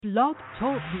Blog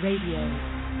Talk Radio.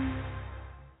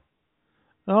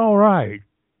 All right.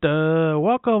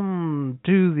 Welcome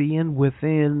to the End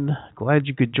Within. Glad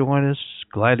you could join us.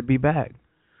 Glad to be back.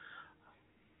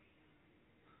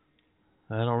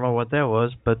 I don't know what that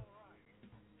was, but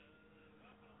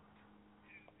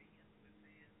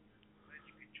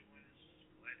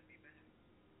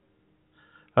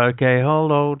okay,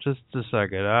 hold on just a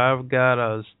second. I've got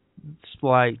a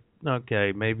slight.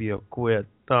 Okay, maybe I'll quit.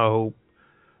 I hope.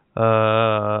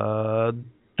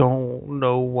 Don't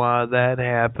know why that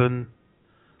happened.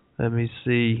 Let me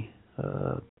see.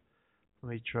 Let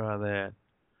me try that.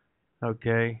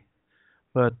 Okay.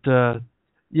 But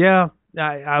yeah,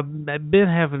 I've been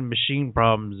having machine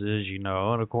problems, as you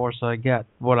know, and of course I got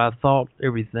what I thought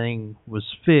everything was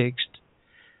fixed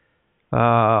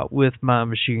with my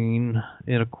machine,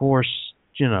 and of course,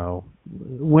 you know,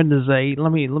 Windows 8.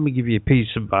 Let me give you a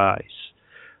piece of advice.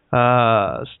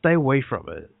 Stay away from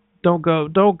it. Don't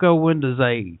go Windows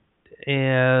 8.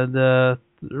 And the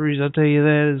reason I tell you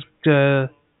that is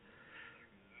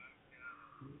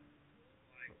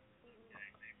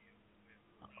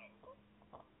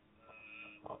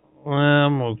well,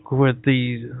 I'm gonna quit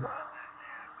these.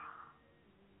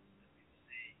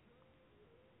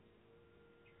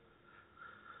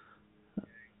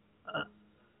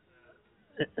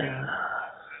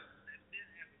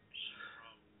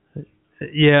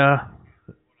 Yeah.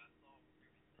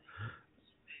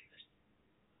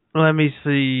 Let me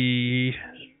see.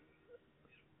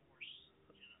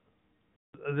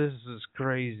 This is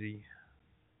crazy.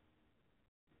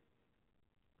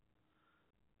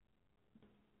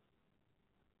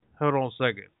 Hold on a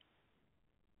second.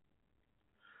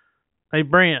 Hey,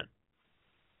 Brent.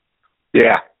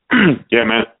 Yeah. Yeah,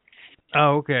 man.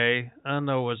 Oh, okay. I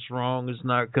know what's wrong. It's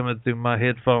not coming through my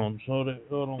headphones. Hold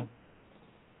on.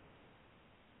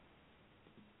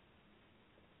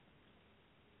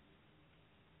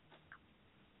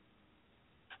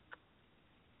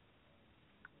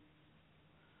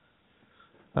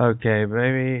 Okay,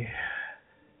 maybe.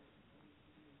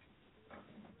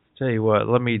 Tell you what,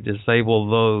 let me disable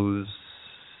those.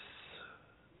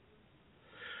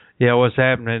 Yeah, what's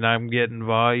happening? I'm getting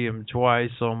volume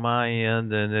twice on my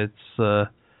end, and it's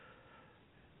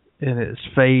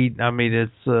fade. I mean,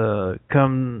 it's a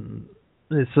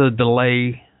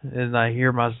delay, and I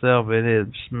hear myself, and it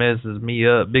messes me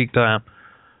up big time.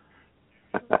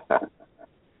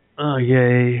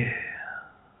 Okay.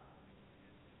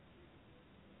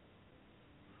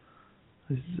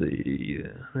 Let's see.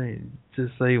 Let me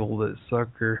disable that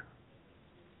sucker.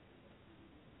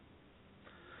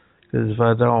 Because if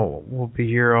I don't, we'll be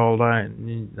here all night.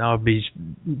 And I'll be.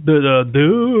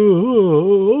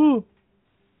 Do.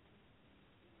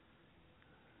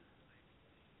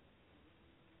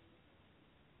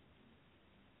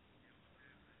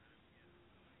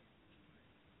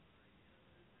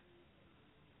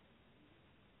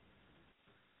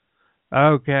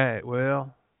 Okay,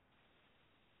 well.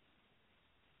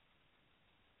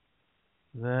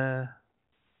 That.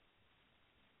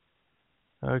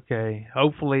 Okay.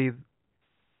 Hopefully.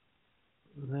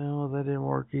 No, that didn't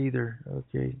work either.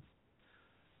 Okay.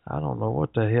 I don't know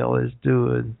what the hell it's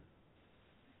doing.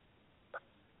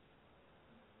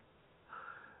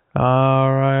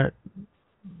 All right.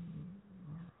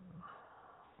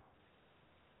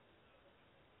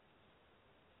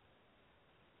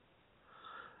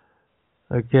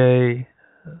 Okay.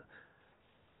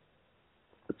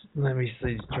 Let me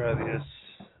see. Try this.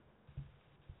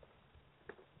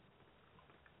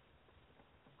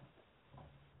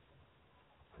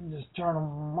 Just turn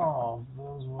them off.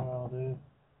 That's what I'll do.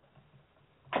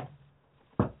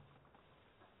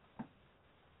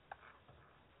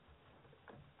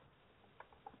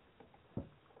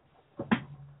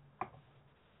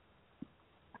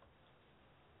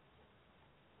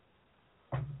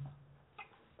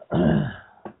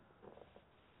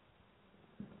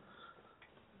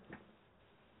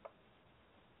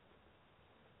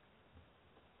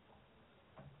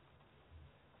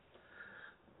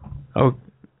 Oh,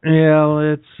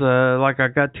 yeah, it's like I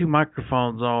got two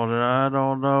microphones on, and I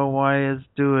don't know why it's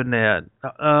doing that.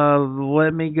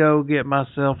 Let me go get my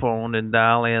cell phone and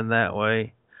dial in that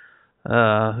way.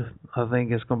 I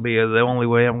think it's gonna be the only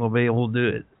way I'm gonna be able to do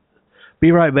it.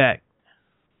 Be right back.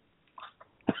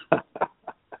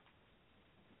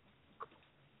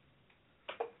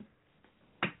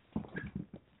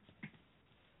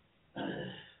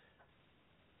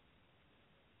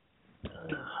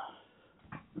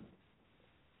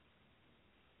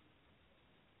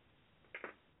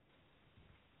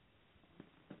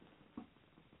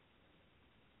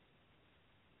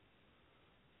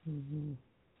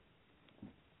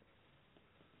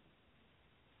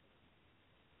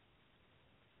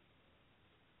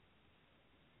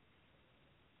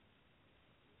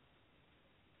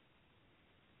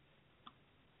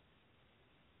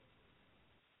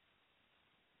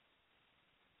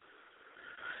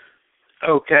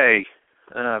 Okay,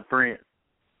 Brent.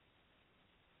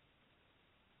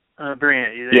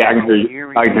 Brent, you there? Yeah, I can hear you. Can hear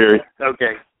me? I can hear you.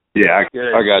 Okay. Yeah,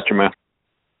 Good. I got you, man.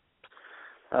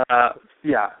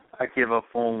 Yeah, I give up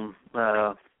on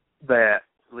that,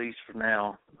 at least for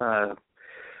now.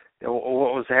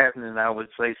 What was happening, I would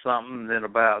say something, then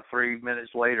about 3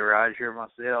 minutes later, I'd hear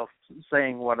myself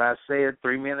saying what I said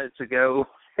 3 minutes ago.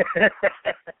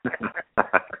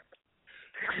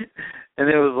 And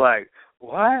it was like,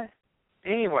 what?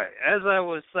 Anyway, as I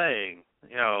was saying,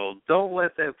 don't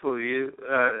let that fool you.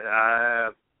 I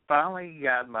finally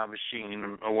got my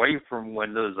machine away from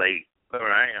Windows 8. All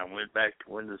right, I went back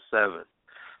to Windows 7.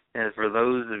 And for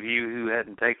those of you who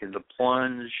hadn't taken the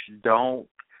plunge, don't.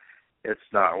 It's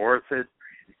not worth it.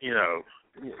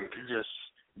 Just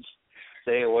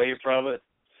stay away from it.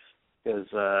 Because,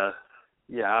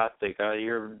 I think I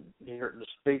hear the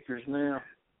speakers now.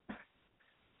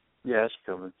 Yeah, it's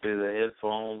coming through the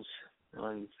headphones.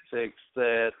 I can fix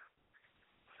that.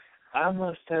 I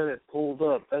must have it pulled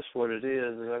up. That's what it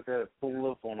is. I've got it pulled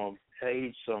up on a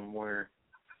page somewhere.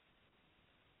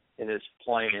 And it's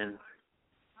playing.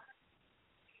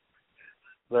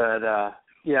 But,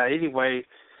 anyway,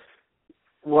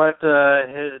 what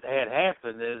had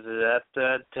happened is that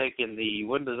I'd taken the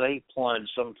Windows 8 plunge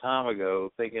some time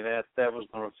ago, thinking that was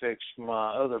going to fix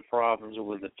my other problems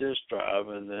with the disk drive,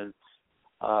 and then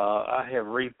I have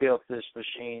rebuilt this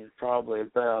machine probably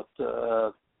about,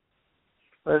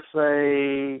 let's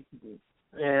say,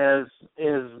 as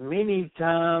many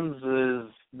times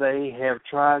as they have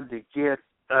tried to get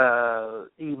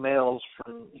emails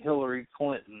from Hillary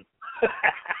Clinton.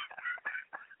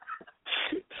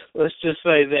 Let's just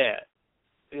say that.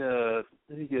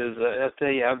 Because I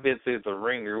tell you, I've been through the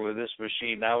ringer with this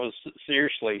machine. I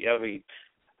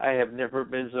have never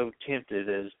been so tempted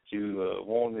as to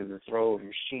wanting to throw a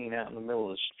machine out in the middle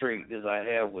of the street as I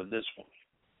have with this one.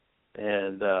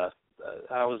 And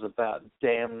I was about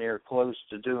damn near close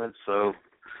to doing so.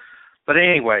 But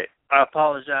anyway, I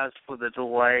apologize for the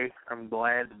delay. I'm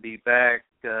glad to be back.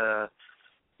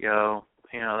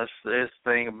 This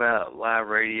thing about live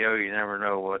radio, you never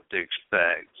know what to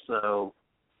expect. So,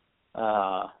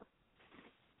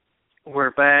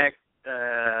 we're back,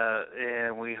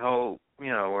 and we hope,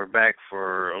 we're back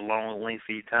for a long,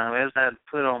 lengthy time. As I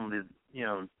put on the,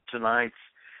 tonight's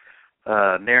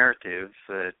narrative,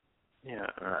 that,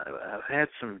 I've had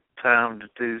some time to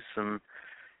do some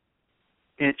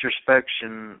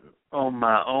introspection on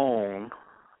my own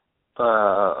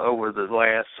over the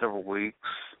last several weeks.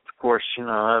 Of course,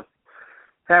 I've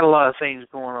had a lot of things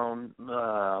going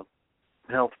on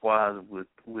health-wise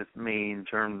with me in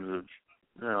terms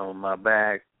of, my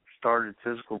back. Started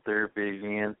physical therapy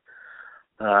again.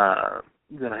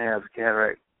 Going to have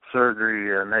cataract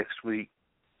surgery next week,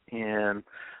 and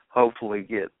hopefully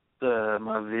get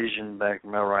my vision back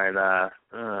in my right eye.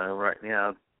 Right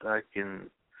now, I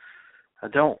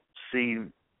don't see,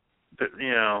 but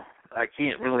I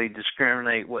can't really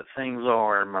discriminate what things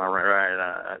are in my right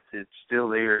eye. It's still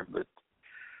there, but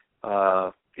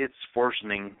it's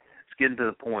worsening. It's getting to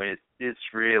the point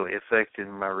it's really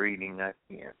affecting my reading. I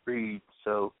can't read,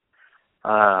 so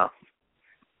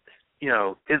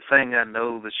good thing I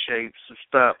know the shapes of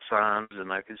stop signs,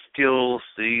 and I can still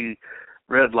see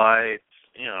red lights.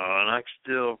 And I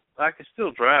can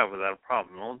still drive without a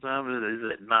problem. The only time it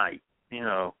is at night.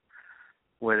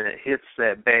 When it hits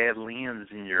that bad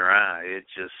lens in your eye, it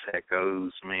just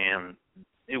echoes, man.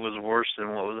 It was worse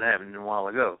than what was happening a while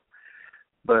ago.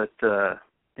 But,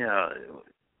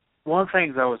 one of the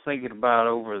things I was thinking about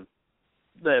over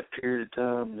that period of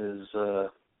time is,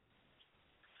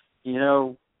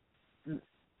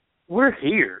 we're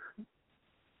here.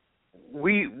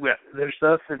 There's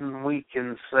nothing we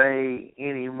can say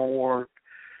anymore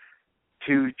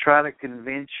to try to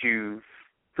convince you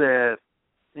that,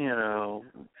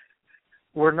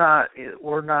 we're not,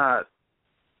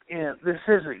 this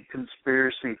isn't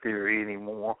conspiracy theory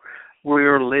anymore.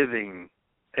 We're living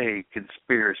a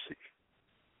conspiracy.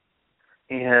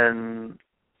 And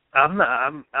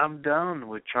I'm done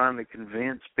with trying to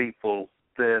convince people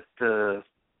that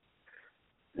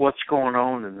what's going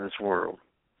on in this world.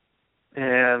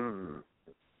 And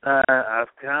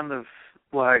I've kind of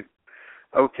like,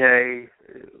 okay,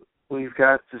 we've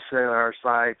got to set our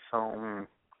sights on,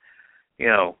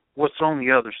 what's on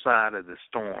the other side of the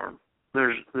storm.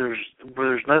 There's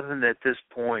nothing at this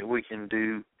point we can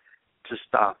do to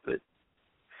stop it,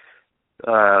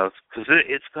 because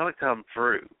it's going to come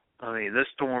through. I mean, this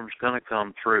storm's going to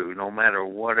come through no matter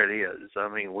what it is. I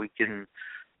mean, we can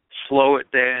slow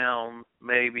it down,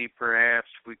 maybe, perhaps.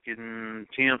 We can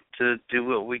attempt to do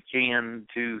what we can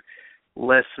to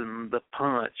lessen the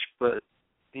punch, but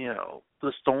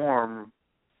the storm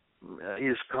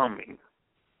is coming.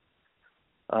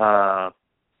 I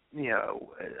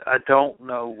don't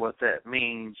know what that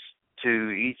means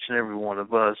to each and every one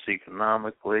of us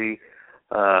economically,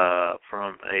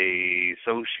 from a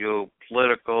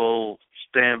socio-political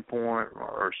standpoint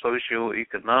or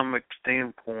socio-economic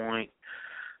standpoint.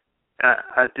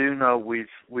 I do know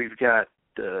we've got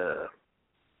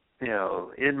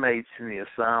inmates in the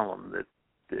asylum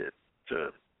that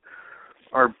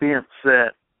are bent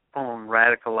set on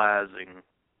radicalizing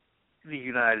the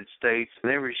United States in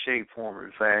every shape, form,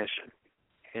 and fashion,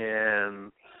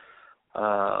 and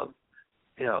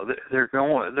they're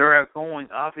going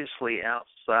obviously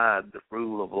outside the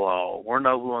rule of law. We're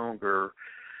no longer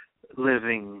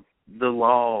living the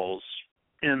laws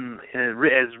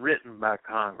as written by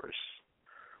Congress.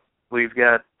 We've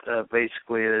got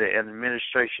basically an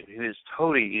administration who has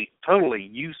totally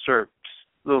usurps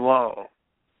the law,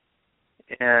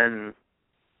 and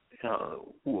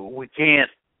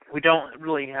we don't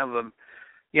really have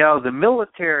the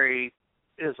military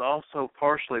is also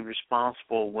partially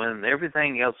responsible when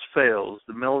everything else fails.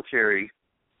 The military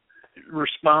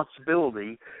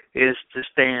responsibility is to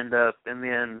stand up and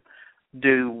then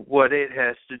do what it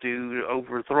has to do to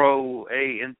overthrow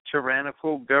a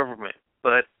tyrannical government.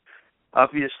 But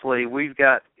obviously, we've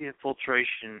got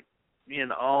infiltration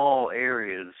in all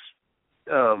areas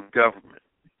of government,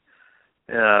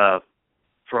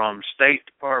 from State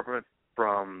Department,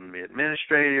 from the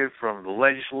administrative, from the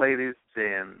legislative,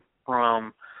 and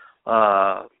from,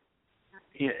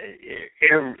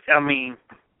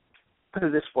 put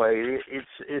it this way,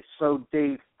 it's so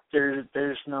deep.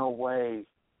 There's no way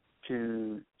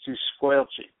to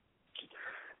squelch it.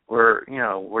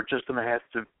 We're just going to have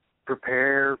to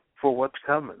prepare for what's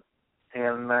coming,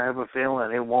 and I have a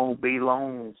feeling it won't be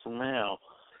long from now.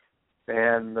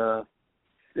 And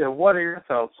what are your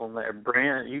thoughts on that,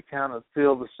 Brent? You kind of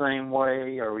feel the same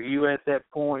way? Are you at that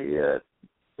point yet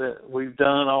that we've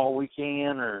done all we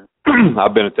can? Or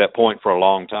I've been at that point for a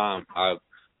long time.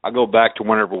 I go back to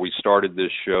whenever we started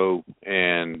this show,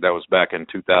 and that was back in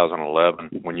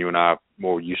 2011 when you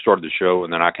started the show,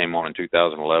 and then I came on in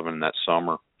 2011 that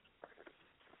summer.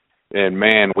 And,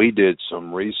 man, we did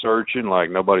some researching like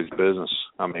nobody's business.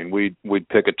 I mean, we'd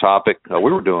pick a topic.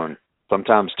 We were doing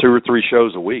sometimes 2 or 3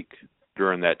 shows a week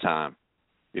during that time,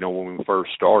 when we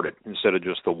first started, instead of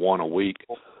just the one a week.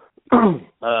 And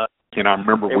I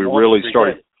remember we really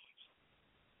started.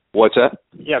 What's that?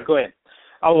 Yeah, go ahead.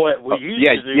 Oh, we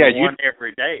used to do one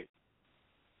every day,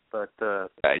 but that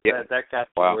got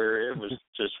to where it was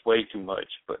just way too much.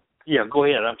 But yeah, go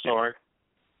ahead. I'm sorry.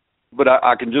 But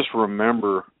I can just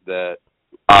remember that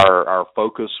our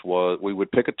focus was we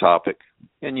would pick a topic,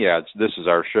 and this is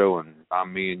our show, and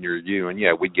I'm me and you're you, and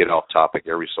we'd get off topic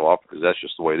every so often because that's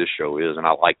just the way this show is, and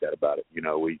I like that about it.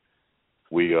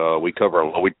 We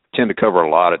tend to cover a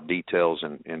lot of details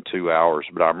in 2 hours,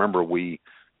 but I remember we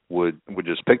would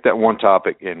just pick that one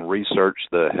topic and research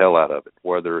the hell out of it,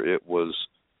 whether it was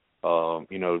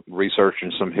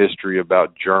researching some history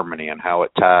about Germany and how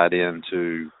it tied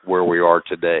into where we are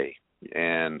today.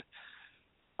 And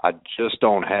I just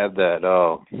don't have that.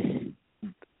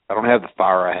 I don't have the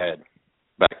fire I had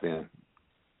back then.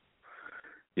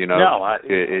 No,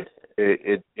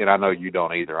 and I know you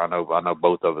don't either. I know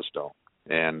both of us don't.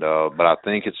 And but I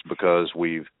think it's because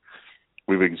we've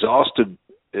exhausted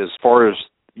as far as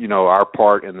our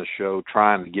part in the show,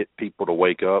 trying to get people to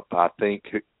wake up. I think,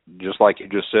 just like you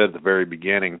just said at the very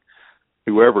beginning,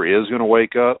 whoever is going to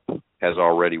wake up has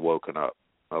already woken up.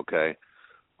 Okay.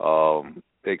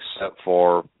 Except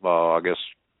for, I guess,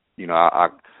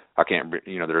 I can't,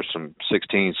 there's some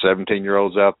 16,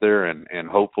 17-year-olds out there, and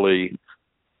hopefully,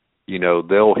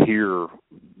 they'll hear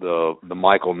the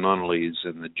Michael Nunleys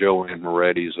and the Joanne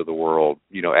Morettis of the world,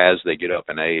 as they get up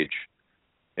in age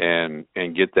and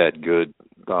get that good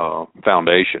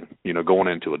foundation, going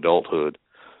into adulthood,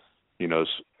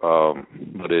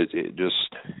 but it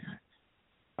just,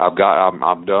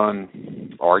 I'm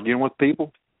done arguing with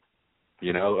people.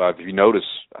 If you notice,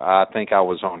 I think I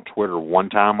was on Twitter one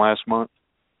time last month,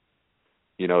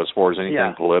 as far as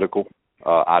anything political.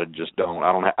 I just don't,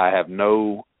 I have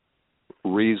no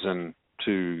reason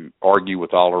to argue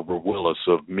with Oliver Willis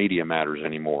of Media Matters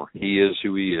anymore. He is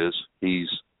who he is. He's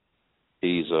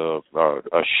a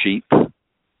sheep.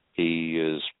 He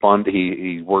is fun.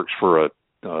 He works for a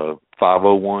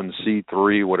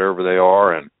 501c3, whatever they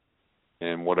are,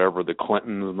 and whatever the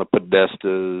Clintons and the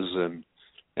Podestas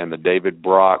and the David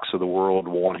Brocks of the world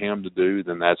want him to do,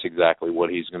 then that's exactly what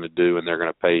he's going to do, and they're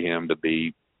going to pay him to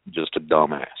be just a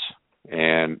dumbass.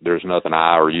 And there's nothing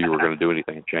I or you are going to do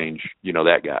anything to change,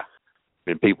 that guy.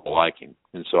 and people like him.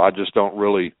 And so I just don't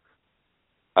really,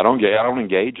 I don't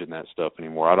engage in that stuff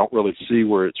anymore. I don't really see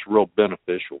where it's real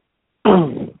beneficial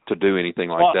to do anything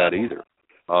like that either.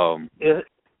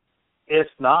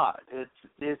 It's not.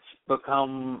 It's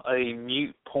become a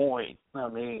moot point. I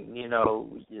mean,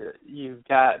 you've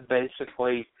got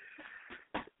basically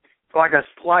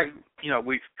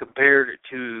we've compared it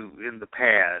to in the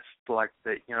past, like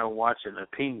that, watching a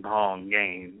ping pong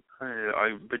game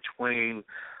between,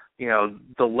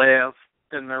 the left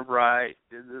and the right.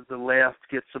 The left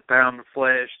gets a pound of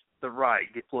flesh, the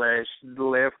right gets flesh, the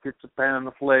left gets a pound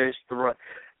of flesh, the right.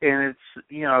 And it's,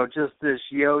 just this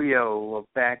yo-yo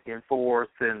of back and forth,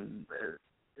 and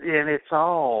it's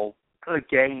all a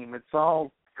game. It's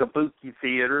all kabuki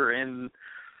theater, and,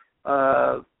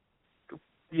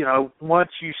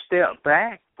 once you step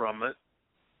back from it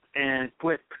and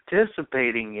quit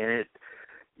participating in it,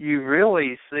 you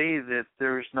really see that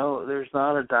there's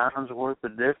not a dime's worth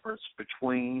of difference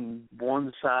between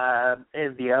one side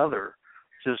and the other.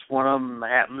 Just one of them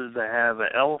happens to have an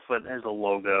elephant as a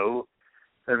logo,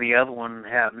 and the other one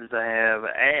happens to have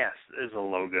ass as a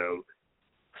logo.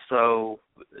 So,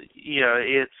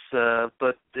 it's,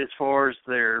 but as far as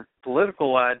their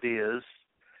political ideas,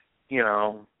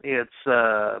 it's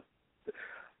kind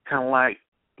of like,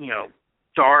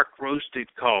 dark roasted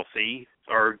coffee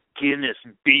or Guinness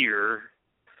beer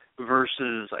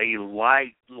versus a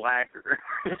light lager.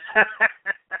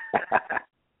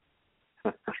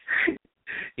 I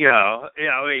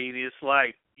mean, it's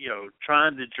like,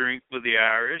 trying to drink with the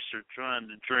Irish or trying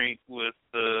to drink with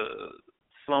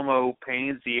some old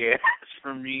pansy ass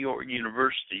from New York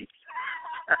University.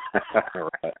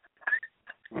 Right.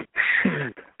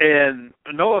 And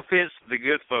no offense to the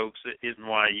good folks at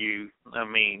NYU. I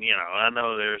mean, I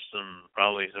know there's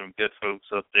probably some good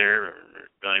folks up there.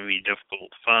 It's going to be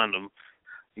difficult to find them.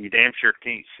 You damn sure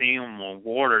can't see them on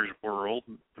Waters' World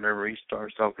whenever he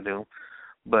starts talking to them.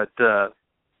 But,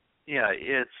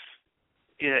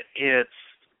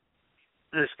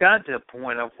 it's got to a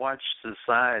point I've watched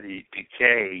society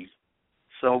decay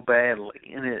so badly,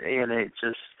 and it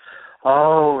just,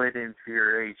 it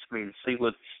infuriates me to see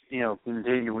what's,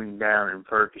 continuing down in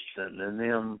Ferguson, and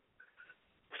them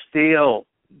still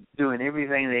doing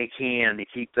everything they can to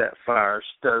keep that fire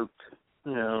stoked,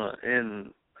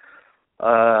 and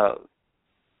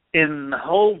in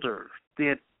Holder,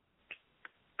 the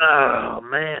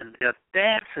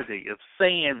audacity of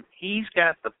saying he's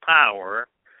got the power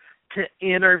to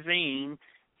intervene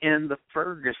in the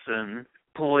Ferguson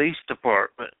Police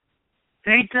Department.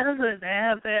 He doesn't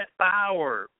have that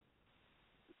power.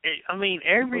 I mean,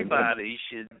 everybody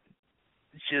should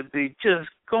be just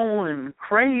going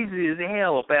crazy as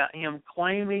hell about him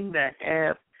claiming to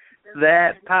have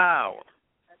that power.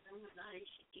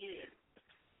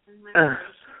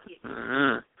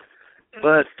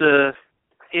 But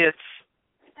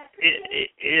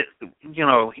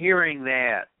hearing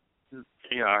that,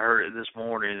 I heard it this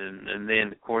morning, and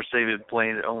then of course they've been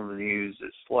playing it on the news.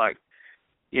 It's like,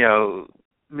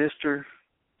 Mr.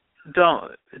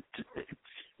 Don't.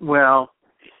 Well,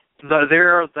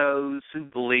 there are those who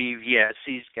believe, yes,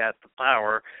 he's got the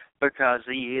power because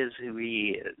he is who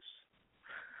he is.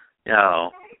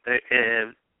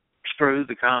 Screw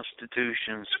the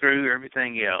Constitution, screw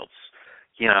everything else.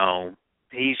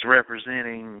 He's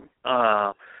representing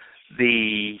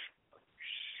the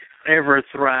ever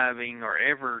thriving or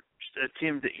ever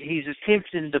he's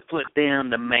attempting to put down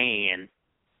the man.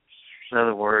 In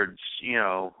other words,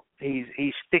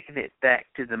 he's sticking it back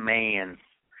to the man.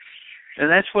 And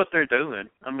that's what they're doing.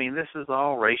 I mean, this is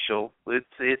all racial.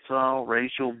 It's all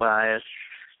racial bias,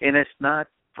 and it's not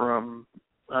from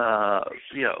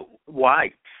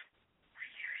whites.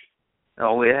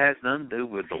 No, it has nothing to do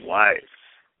with the whites,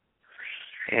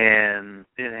 and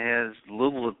it has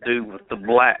little to do with the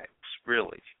blacks.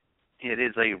 Really, it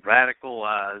is a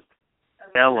radicalized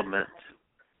element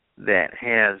that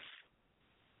has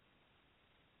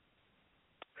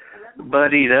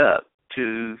buddied up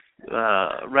to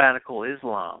radical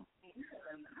Islam.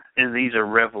 And these are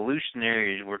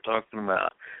revolutionaries we're talking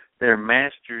about. They're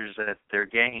masters at their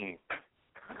game.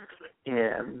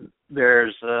 And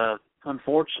there's,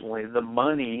 unfortunately, the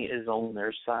money is on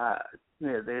their side.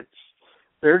 They're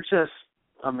just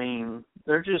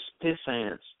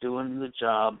pissants doing the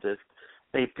job that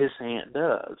a pissant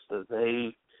does. That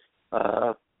they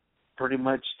pretty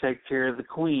much take care of the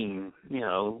queen,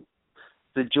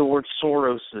 the George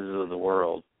Soroses of the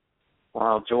world.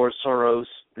 While George Soros,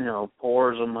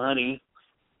 pours them money,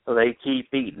 they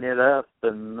keep eating it up,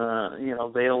 and,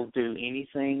 they'll do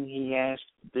anything he asks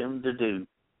them to do.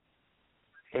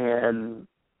 And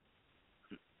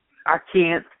I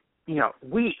can't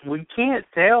we can't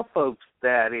tell folks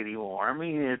that anymore. I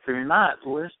mean, if they're not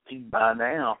listening by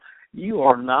now, you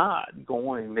are not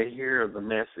going to hear the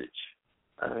message.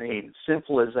 I mean,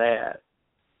 simple as that.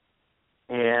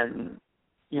 And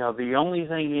the only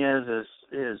thing is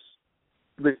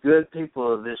the good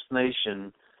people of this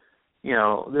nation.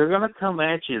 They're going to come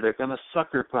at you. They're going to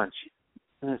sucker punch you.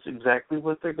 And that's exactly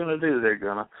what they're going to do. They're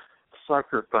going to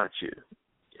sucker punch you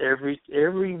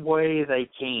every way they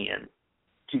can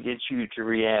to get you to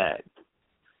react.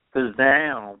 Because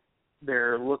now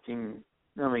they're looking,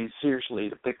 seriously,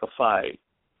 to pick a fight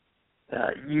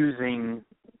using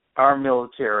our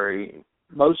military,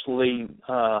 mostly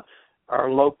our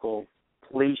local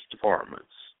police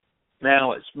departments.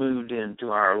 Now it's moved into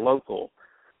our local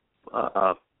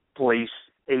police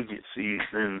agencies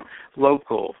and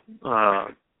local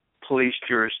police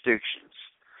jurisdictions.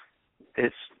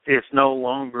 It's no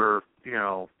longer,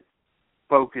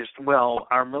 focused. Well,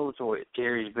 our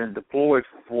military has been deployed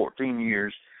for 14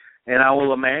 years, and I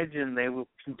will imagine they will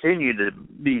continue to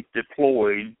be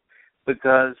deployed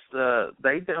because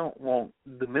they don't want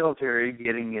the military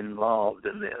getting involved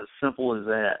in this. Simple as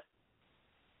that.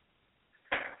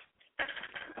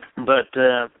 But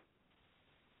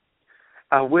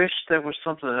I wish there was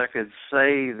something I could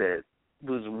say that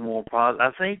was more positive.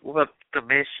 I think what the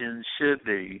mission should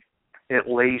be, at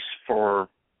least for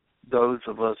those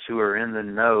of us who are in the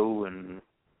know and,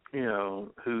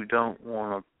 who don't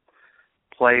want to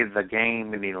play the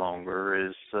game any longer,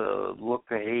 is look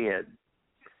ahead.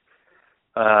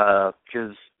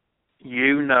 Because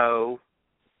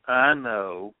I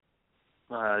know,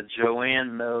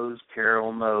 Joanne knows,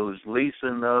 Carol knows,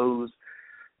 Lisa knows,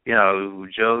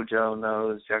 JoJo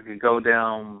knows. I could go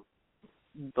down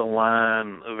the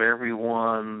line of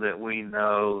everyone that we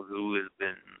know who has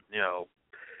been,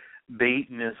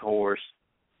 beating his horse.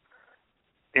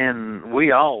 And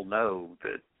we all know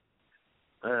that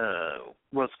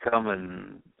what's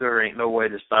coming, there ain't no way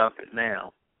to stop it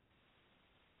now.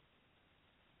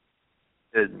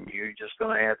 And you're just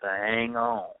going to have to hang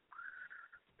on.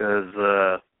 Because,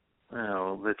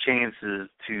 the chances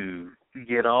to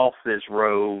get off this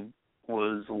road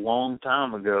was a long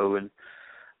time ago, and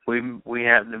we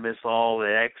happen to miss all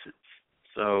the exits.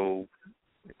 So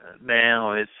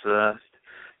now it's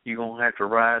you're gonna have to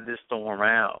ride this storm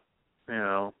out,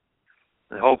 and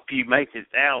hope you make it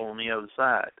out on the other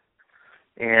side.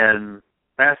 And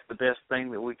that's the best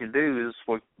thing that we can do is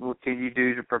what can you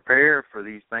do to prepare for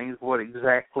these things? What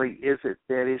exactly is it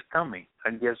that is coming?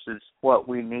 I guess it's what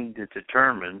we need to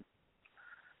determine.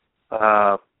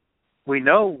 We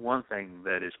know one thing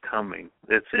that is coming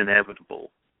that's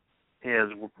inevitable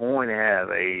is we're going to have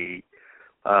a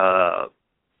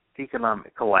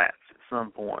economic collapse at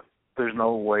some point. There's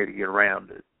no way to get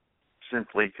around it,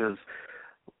 simply because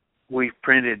we've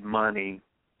printed money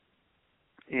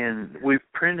and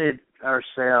we've printed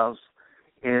ourselves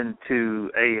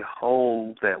into a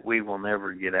hole that we will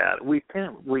never get out of. We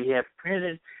have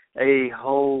printed a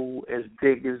hole as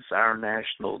big as our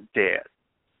national debt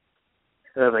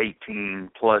of $18+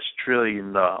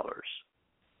 trillion.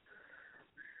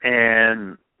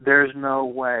 And there's no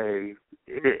way,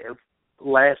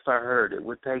 last I heard, it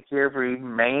would take every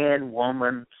man,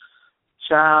 woman,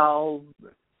 child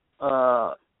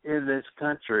in this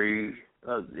country,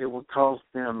 it would cost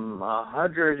them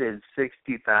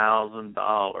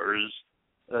 $160,000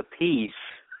 a piece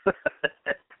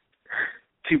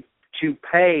to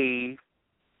pay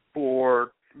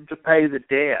the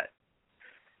debt.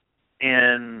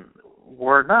 And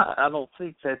I don't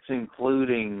think that's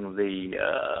including the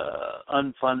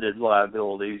unfunded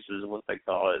liabilities, is what they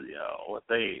call it.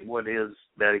 What is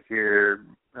Medicare?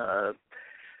 All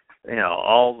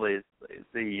the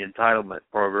entitlement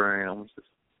programs.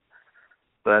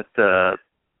 But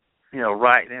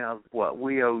right now, what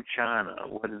we owe China,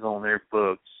 what is on their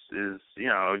books, is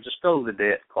just go to the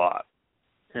debt clock,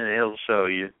 and it'll show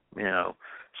you.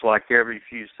 It's like every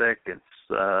few seconds.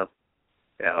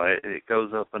 It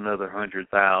goes up another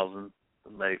 100,000.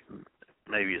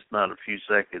 Maybe it's not a few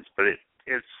seconds, but it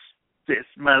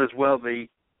might as well be.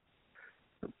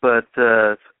 But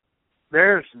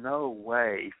there's no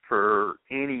way for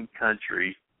any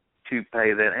country to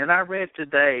pay that. And I read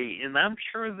today, and I'm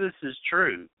sure this is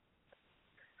true,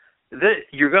 that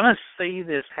you're going to see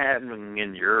this happening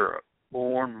in Europe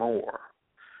more and more,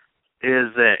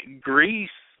 is that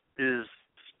Greece is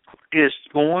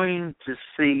going to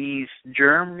seize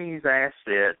Germany's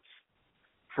assets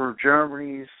for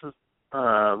Germany's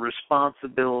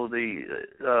responsibility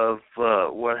of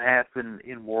what happened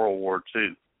in World War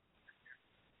II.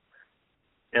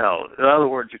 In other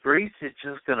words, Greece is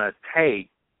just going to take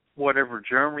whatever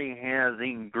Germany has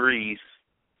in Greece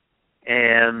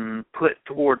and put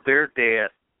toward their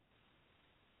debt,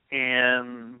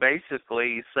 and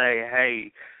basically say,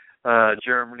 hey,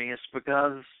 Germany, it's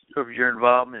because of your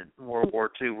involvement in World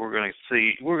War II. We're going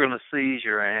to seize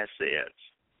your assets.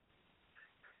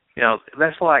 You know,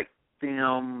 that's like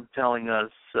them telling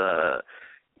us,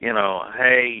 you know,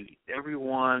 hey,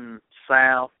 everyone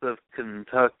south of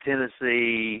Kentucky,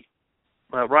 Tennessee,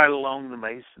 right along the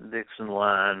Mason-Dixon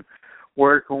line,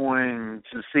 we're going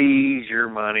to seize your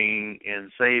money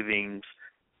and savings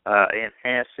and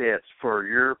assets for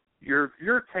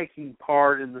you're taking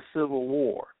part in the Civil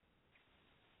War.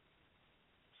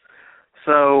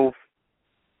 So,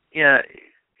 yeah,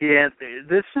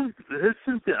 this is.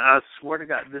 I swear to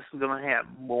God, this is going to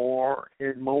happen more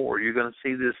and more. You're going to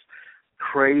see this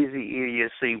crazy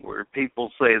idiocy where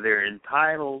people say they're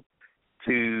entitled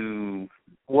to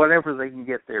whatever they can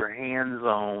get their hands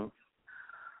on,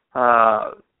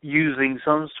 using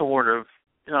some sort of,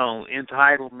 you know,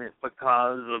 entitlement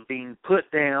because of being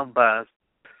put down by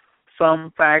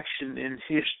some faction in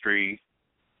history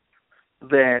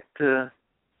that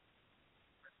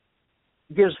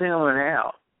gives them an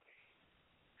out.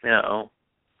 You know,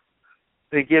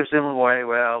 it gives them away.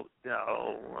 Well, you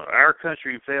know, our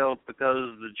country failed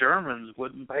because the Germans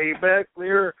wouldn't pay back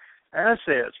their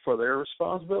assets for their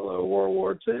responsibility in World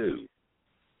War II.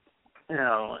 You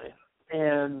know,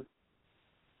 and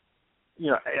you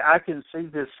know, I can see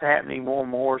this happening more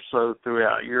and more so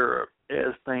throughout Europe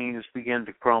as things begin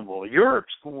to crumble.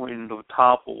 Europe's going to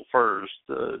topple first,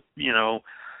 you know,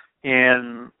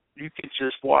 and you can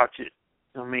just watch it.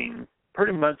 I mean,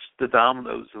 pretty much the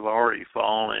dominoes have already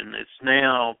fallen. It's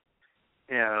now,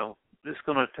 you know, it's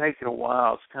going to take it a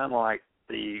while. It's kind of like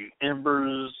the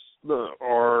embers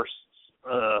are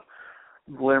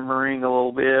glimmering a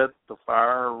little bit. The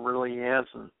fire really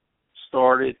hasn't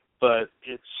started, but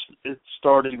it's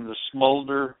starting to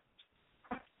smolder.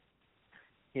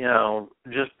 You know,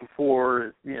 just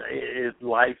before, you know, it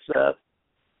lights up,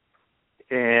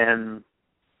 and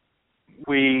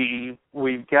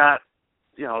we've got,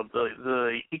 you know,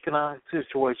 the economic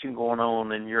situation going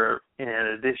on in Europe. In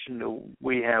addition to,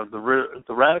 we have the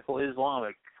radical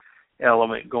Islamic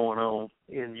element going on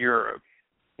in Europe,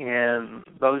 and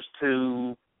those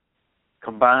two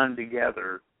combined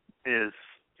together is,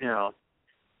 you know,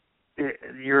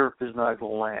 Europe is not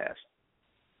going to last.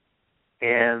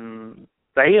 And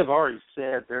they have already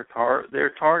said they're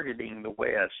targeting the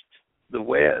West. The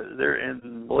West,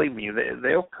 and believe me,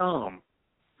 they'll come.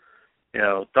 You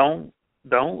know, don't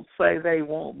say they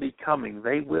won't be coming.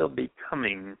 They will be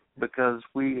coming, because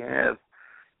we have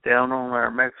down on our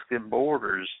Mexican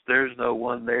borders, there's no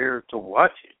one there to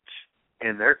watch it,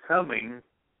 and they're coming.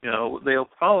 You know, they'll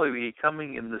probably be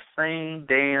coming in the same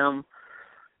damn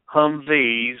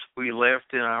Humvees we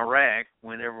left in Iraq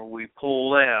whenever we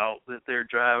pulled out that they're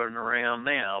driving around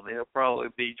now. They'll probably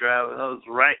be driving those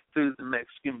right through the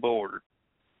Mexican border.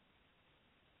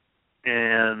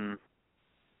 And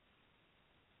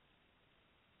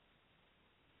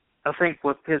I think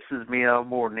what pisses me off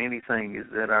more than anything is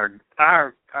that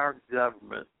our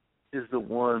government is the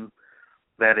one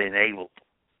that enabled them.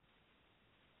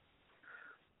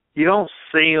 You don't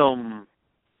see them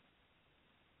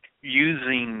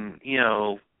using, you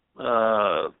know,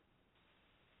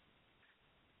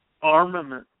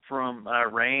 armament from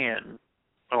Iran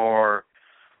or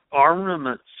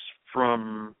armaments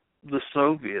from the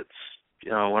Soviets.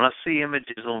 You know, when I see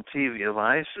images on TV of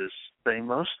ISIS, they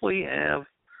mostly have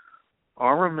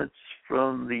armaments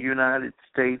from the United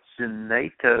States and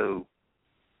NATO.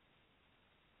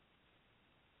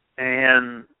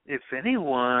 And if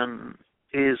anyone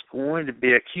is going to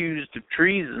be accused of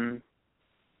treason,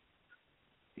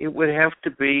 it would have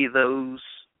to be those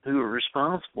who are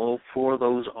responsible for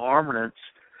those armaments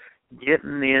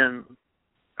getting in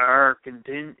our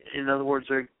in other words,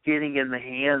 they're getting in the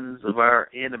hands of our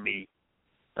enemy.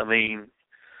 I mean,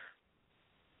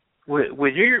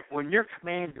 when you're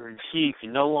commander in chief,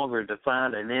 you no longer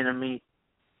define an enemy.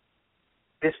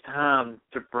 It's time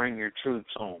to bring your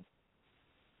troops home.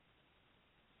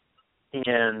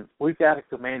 And we've got a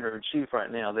commander in chief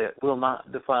right now that will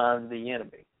not define the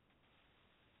enemy,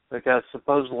 because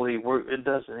supposedly it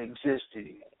doesn't exist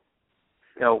anymore.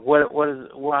 You know,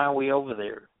 why are we over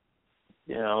there?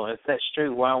 You know, if that's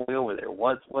true, why are we over there?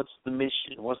 What's the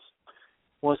mission?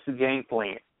 What's the game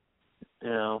plan? You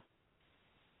know,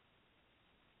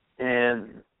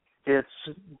 and it's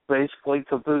basically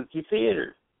kabuki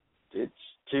theater. It's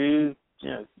to, you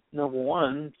know, number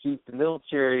one, keep the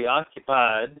military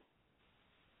occupied,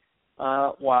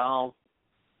 while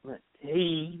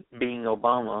he, being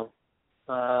Obama,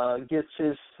 gets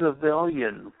his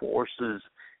civilian forces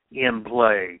in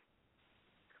play.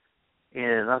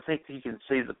 And I think you can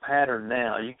see the pattern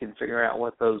now. You can figure out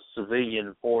what those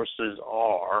civilian forces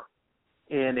are.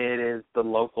 And it is the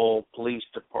local police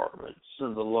departments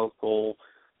and the local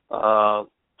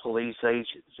police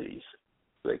agencies,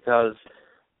 because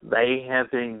they have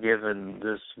been given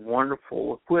this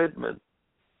wonderful equipment,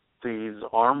 these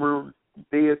armored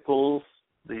vehicles,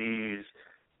 these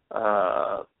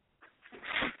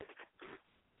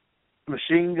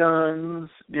machine guns,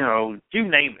 you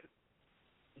name it.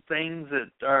 Things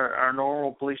that our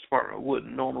normal police department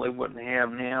wouldn't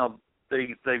have now,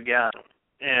 they've got them.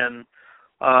 And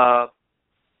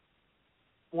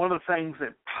one of the things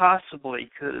that possibly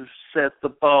could have set the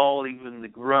ball even to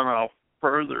run off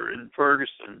further in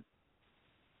Ferguson,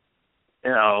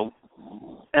 and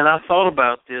I thought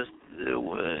about this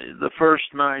the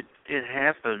first night it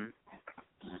happened,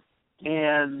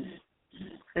 and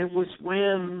it was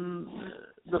when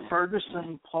the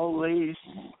Ferguson police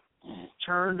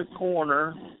turned a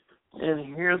corner,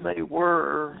 and here they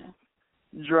were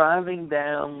driving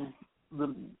down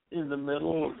in the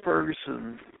middle of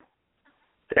Ferguson,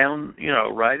 down,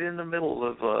 right in the middle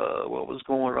of what was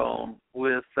going on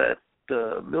with that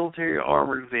military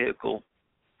armored vehicle,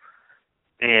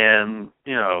 and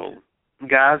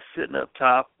guys sitting up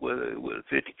top with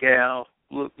 50 cal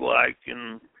looked like,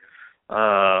 and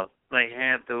they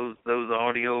had those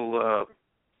audio.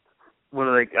 What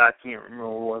do they? I can't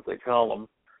remember what they call them,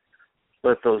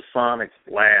 but those sonic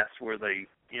blasts where they,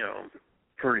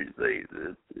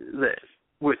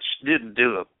 which didn't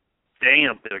do a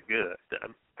damn bit of good.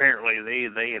 Apparently,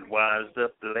 they had wised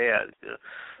up to that.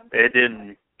 It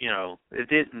didn't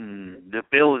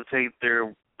debilitate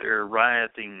their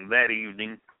rioting that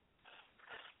evening.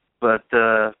 But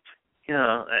I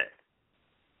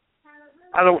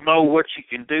don't know what you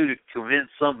can do to convince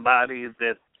somebody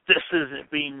that this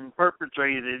isn't being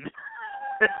perpetrated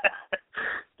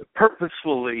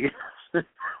purposefully.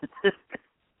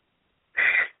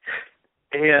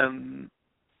 And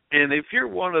if you're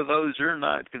one of those, you're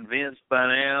not convinced by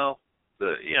now,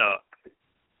 but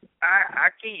I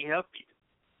can't help you.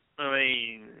 I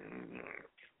mean,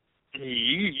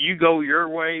 you go your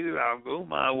way, I'll go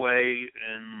my way,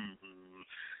 and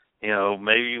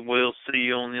maybe we'll see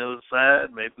you on the other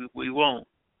side, maybe we won't.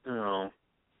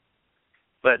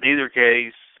 But in either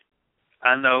case,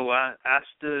 I know I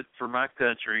stood for my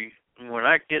country. And when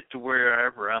I get to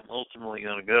wherever I'm ultimately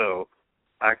going to go,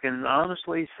 I can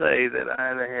honestly say that I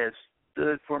have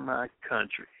stood for my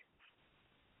country.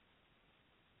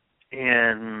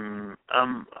 And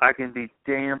I can be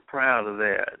damn proud of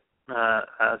that.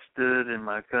 I stood in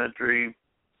my country,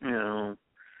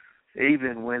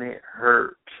 even when it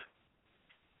hurt.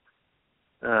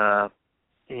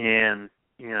 And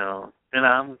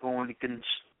I'm going to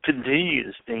continue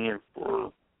to stand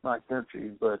for my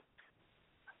country. But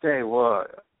I tell you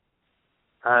what,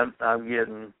 I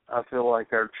feel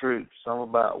like our troops, I'm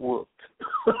about whooped.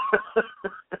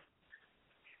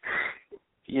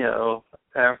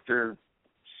 After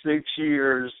 6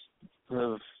 years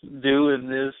of doing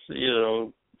this,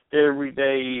 every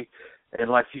day, and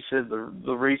like you said,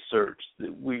 the research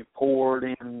that we poured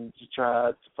in to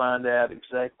try to find out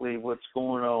exactly what's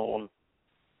going on,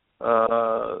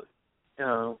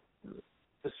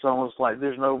 it's almost like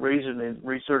there's no reason to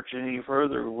research any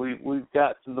further. We've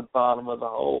got to the bottom of the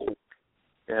hole,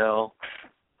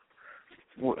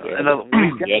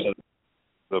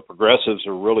 The progressives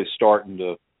are really starting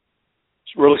to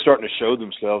show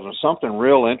themselves, and something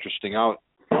real interesting. I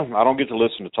don't get to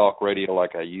listen to talk radio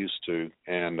like I used to,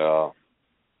 and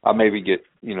I maybe get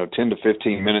 10 to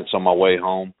 15 minutes on my way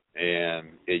home, and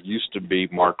it used to be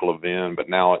Mark Levin, but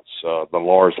now it's the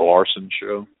Lars Larson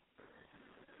show.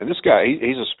 And this guy,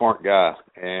 he's a smart guy,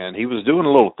 and he was doing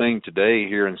a little thing today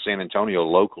here in San Antonio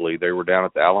locally. They were down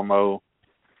at the Alamo,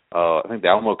 I think the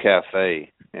Alamo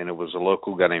Cafe, and it was a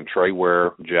local guy named Trey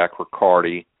Ware, Jack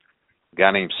Riccardi, a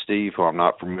guy named Steve, who I'm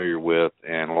not familiar with,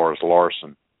 and Lars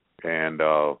Larson. And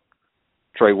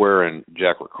Trey Ware and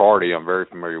Jack Riccardi I'm very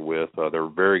familiar with. They're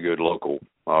very good local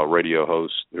radio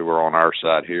hosts who are on our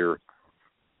side here.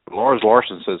 But Lars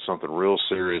Larson said something real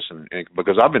serious, and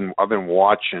because I've been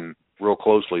watching real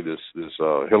closely this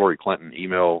Hillary Clinton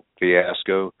email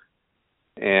fiasco,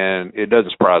 and it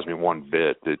doesn't surprise me one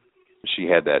bit that she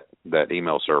had that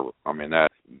email server. I mean,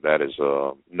 that is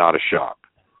not a shock.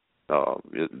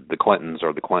 The Clintons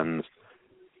are the Clintons.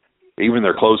 Even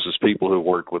their closest people who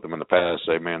worked with them in the past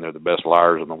say, man, they're the best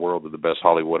liars in the world. They're the best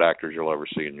Hollywood actors you'll ever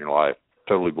see in your life.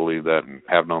 Totally believe that and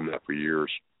have known that for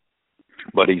years.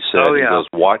 But he said,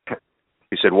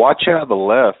 watch how the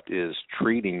left is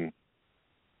treating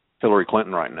Hillary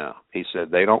Clinton right now. He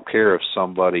said they don't care if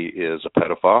somebody is a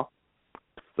pedophile.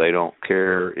 They don't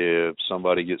care if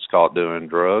somebody gets caught doing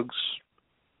drugs.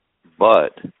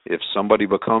 But if somebody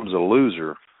becomes a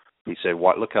loser, he said,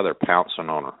 "What? Look how they're pouncing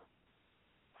on her."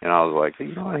 And I was like,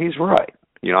 you know what? He's right.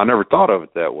 You know, I never thought of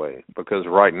it that way, because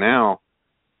right now,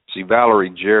 see, Valerie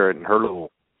Jarrett and her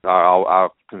little, I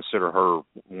consider her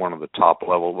one of the top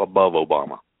level above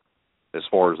Obama as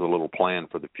far as the little plan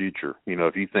for the future. You know,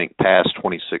 if you think past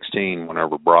 2016,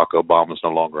 whenever Barack Obama's no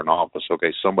longer in office,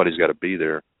 okay, somebody's got to be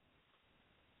there.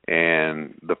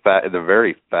 And the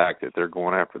very fact that they're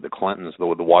going after the Clintons,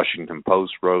 though, the Washington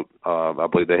Post wrote, I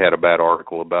believe they had a bad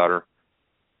article about her.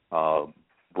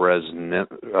 What's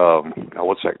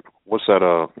that?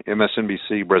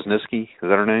 MSNBC Brzezinski, is that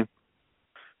her name?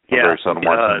 Yeah.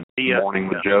 Morning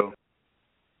with Joe.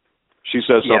 She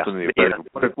says something to the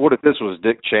effect, what if this was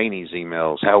Dick Cheney's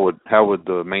emails? How would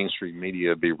the mainstream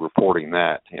media be reporting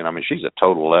that? And I mean, she's a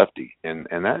total lefty, and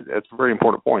that's a very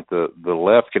important point. The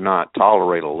left cannot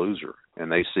tolerate a loser, and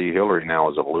they see Hillary now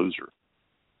as a loser,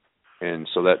 and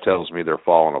so that tells me they're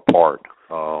falling apart.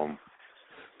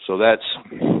 So that's,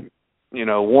 you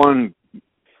know, one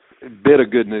bit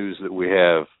of good news that we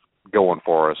have going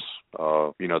for us.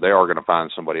 You know, they are going to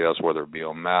find somebody else, whether it be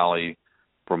O'Malley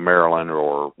from Maryland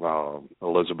or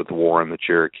Elizabeth Warren, the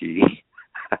Cherokee.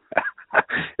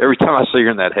 Every time I see her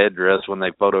in that headdress when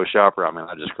they Photoshop her, I mean,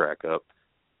 I just crack up.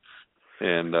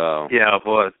 And yeah,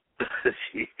 boy.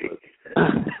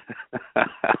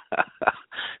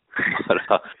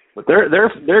 But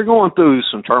they're going through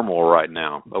some turmoil right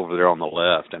now over there on the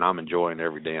left, and I'm enjoying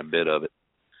every damn bit of it.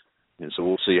 And so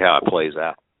we'll see how it plays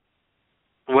out.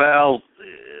 Well,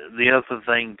 the other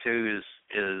thing too is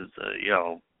you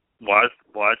know,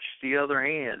 watch the other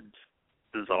hand.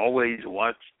 As always,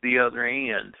 watch the other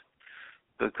hand,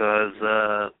 because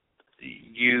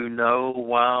you know,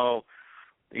 while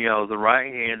you know the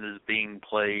right hand is being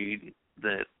played,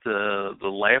 that the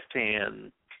left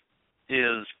hand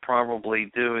is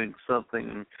probably doing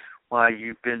something while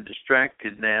you've been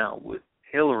distracted now with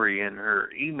Hillary and her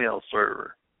email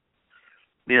server.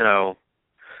 You know,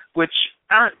 which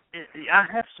I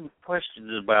have some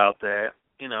questions about that.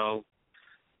 You know,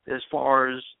 as far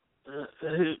as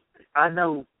I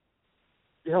know,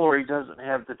 Hillary doesn't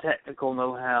have the technical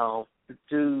know-how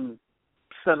to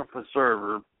set up a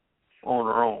server on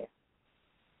her own.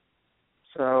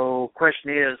 So, question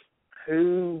is,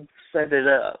 who set it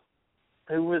up?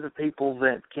 Who were the people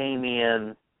that came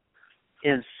in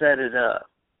and set it up?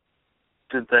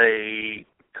 Did they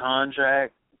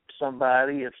contract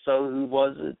somebody? If so, who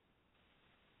was it?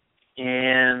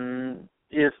 And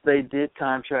if they did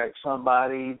contract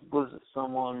somebody, was it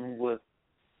someone with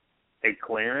a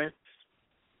clearance?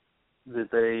 Did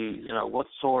they, you know, what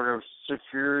sort of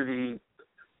security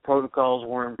protocols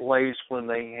were in place when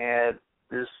they had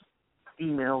this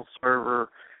email server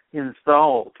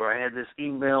installed, or had this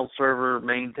email server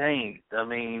maintained? I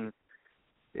mean,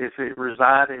 if it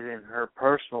resided in her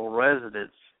personal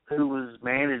residence, who was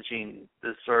managing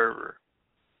the server?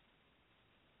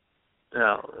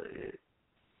 Now,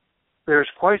 there's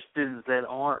questions that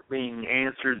aren't being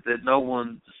answered that no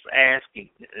one's asking,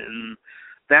 and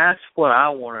that's what I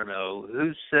want to know.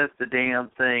 Who set the damn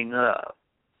thing up?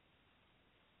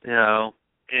 You know,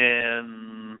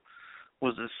 and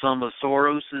was it some of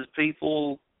Soros's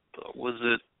people?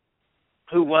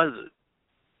 Who was it?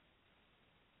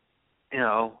 You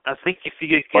know, I think if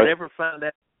you could ever find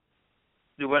out.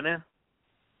 Do what now?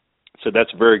 So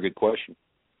that's a very good question.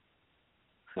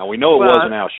 Now, we know it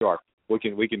wasn't Al Sharp. We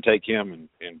can take him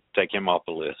and take him off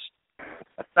the list.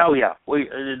 Oh, yeah. We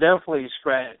definitely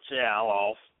scratch Al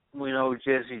off. We know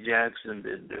Jesse Jackson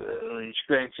didn't do it. We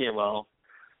scratch him off.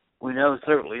 We know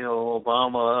certainly, you know,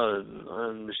 Obama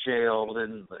and Michelle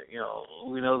didn't, you know,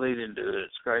 we know they didn't do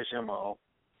it. Scratch him off.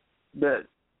 But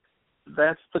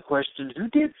that's the question. Who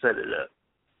did set it up?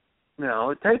 You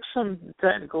know, it takes some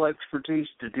technical expertise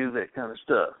to do that kind of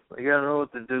stuff. You got to know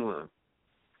what they're doing.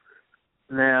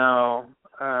 Now,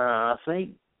 I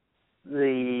think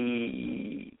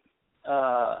the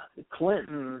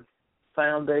Clinton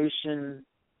Foundation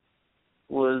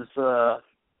was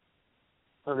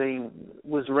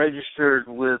registered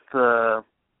with was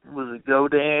it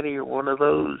GoDaddy or one of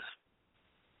those?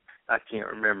 I can't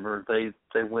remember.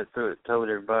 They went through it, told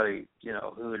everybody, you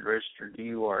know, who had registered the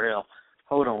URL.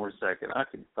 Hold on a second. I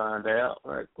can find out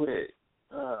right quick.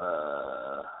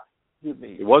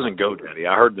 It wasn't GoDaddy.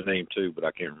 I heard the name too, but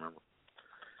I can't remember.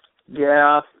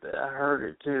 Yeah, I heard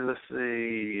it too. Let's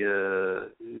see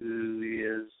who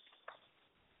is.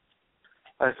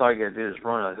 That's all I got to do is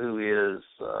run a who is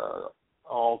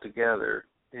all together.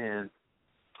 And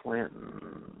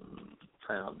Clinton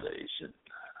Foundation.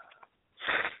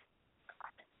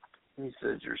 He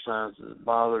said your sinus is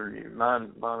bothering you.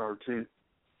 Mine are too.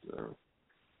 So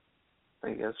I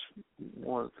think that's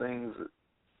one of the things that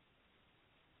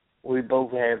we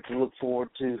both have to look forward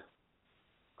to.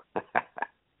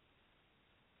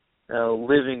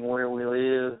 Living where we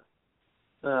live.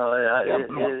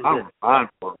 I'm fine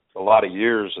for a lot of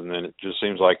years, and then it just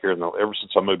seems like ever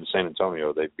since I moved to San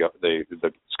Antonio,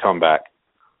 it's come back.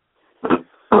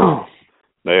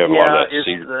 They have a lot of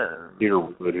that cedar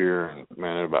wood here, and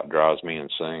man, it about drives me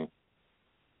insane.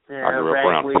 Yeah, I grew up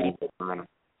around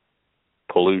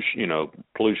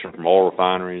pollution from oil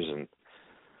refineries, and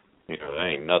that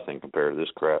ain't nothing compared to this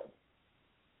crap.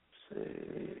 Let's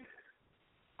see.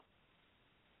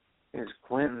 It's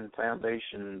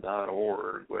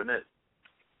ClintonFoundation.org, wasn't it?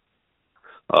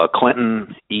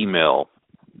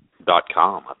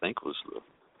 ClintonEmail.com, I think was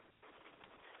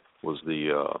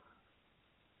the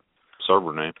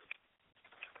server name.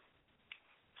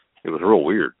 It was real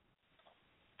weird.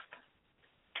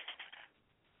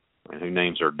 I mean, who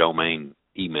names their domain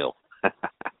email?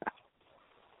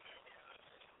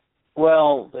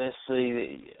 Well, let's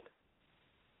see.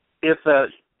 If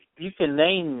you can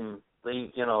name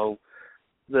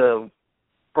the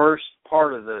first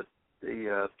part of the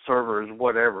server is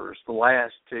whatever. It's the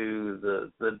last two,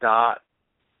 the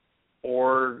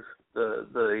 .org,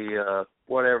 the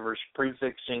whatever's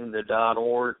prefixing the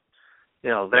 .org.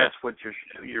 That's what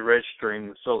you're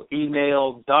registering. So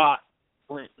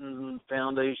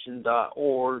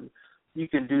email.clintonfoundation.org. You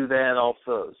can do that off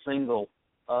a single.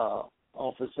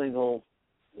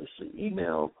 Let's see,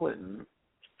 email Clinton.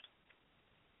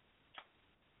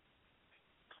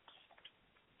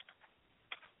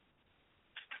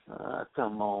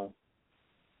 Come on.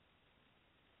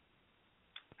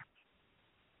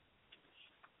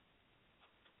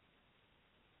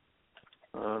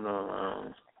 Oh,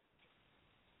 no.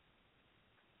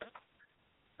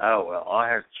 Oh, well, I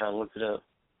have to try to look it up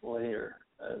later.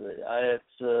 It's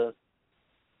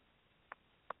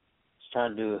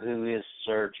trying to do a who is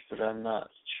search, but I'm not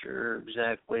sure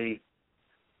exactly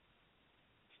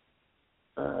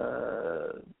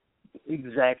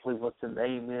what the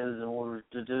name is in order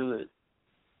to do it.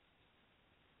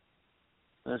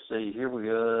 Let's see, here we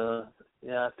go.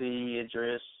 The IP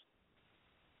address.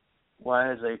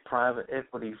 Why is a private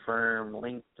equity firm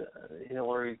linked to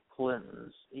Hillary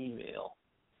Clinton's email?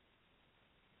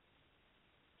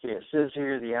 Okay, it says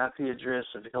here the IP address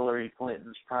of Hillary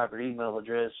Clinton's private email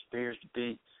address appears to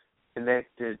be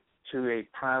connected to a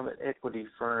private equity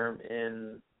firm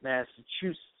in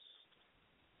Massachusetts.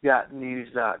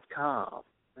 GotNews.com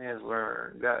has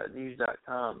learned.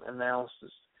 GotNews.com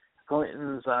analysis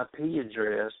Clinton's IP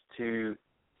address to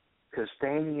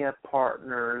Castania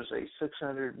Partners, a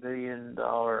 $600 million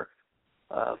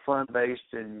fund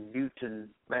based in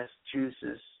Newton,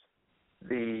 Massachusetts.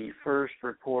 The first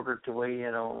reporter to weigh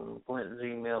in on Clinton's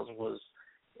emails was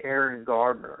Aaron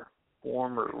Gardner,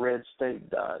 former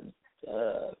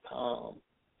RedState.com.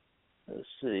 Let's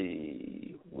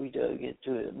see. We dug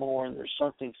into it more, and there's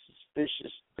something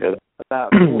suspicious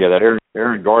about. Yeah, that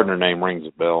Aaron Gardner name rings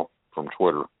a bell from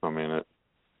Twitter. I mean, it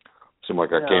seemed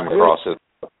like I came across it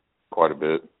quite a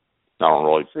bit. I don't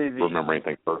really remember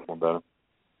anything personal about it.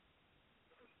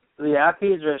 The IP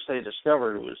address they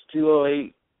discovered was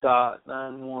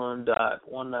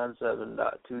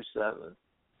 208.91.197.27.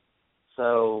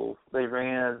 So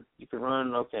you can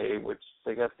run, which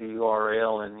they got the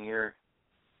URL in here.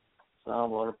 So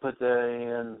I'm going to put that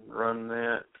in, run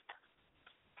that.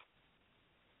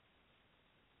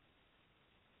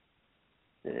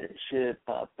 And it should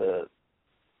pop up.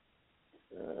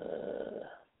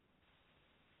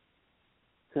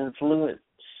 Confluence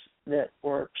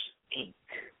Networks, Inc.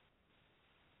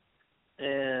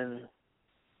 And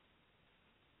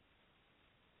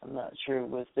I'm not sure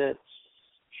what that's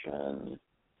trying to.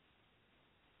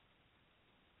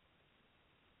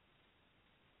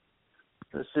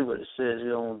 Let's see what it says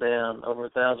on down. Over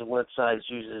 1,000 websites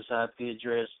use this IP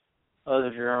address. Other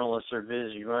journalists are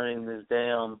busy running this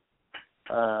down.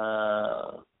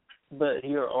 But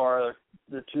here are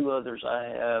the two others I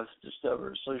have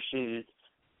discovered associated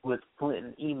with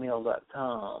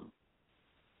ClintonEmail.com.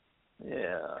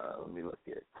 Yeah, let me look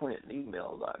at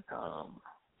ClintonEmail.com.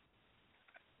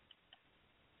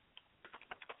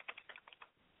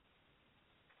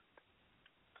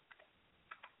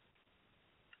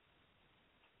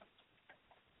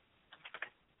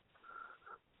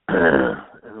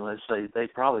 And let's say they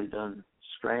probably done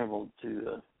scrambled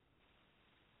to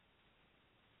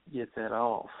get that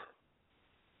off.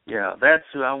 Yeah, that's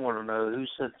who I want to know. Who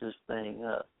set this thing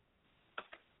up?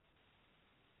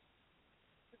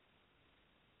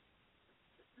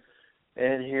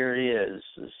 And here it is.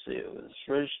 Let's see. It was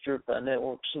registered by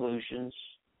Network Solutions.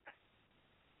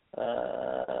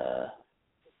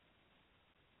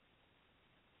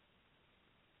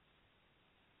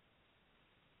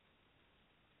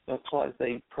 Looks like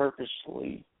they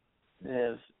purposely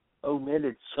have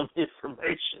omitted some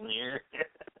information here.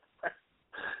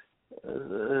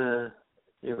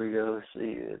 Here we go. Let's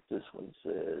see what this one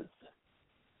says.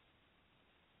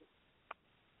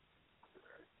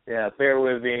 Yeah, bear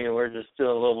with me. We're just doing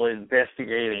a little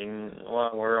investigating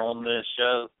while we're on this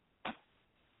show.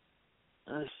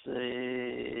 Let's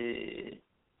see.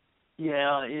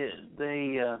 Yeah,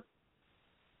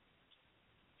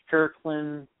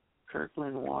 Kirkland,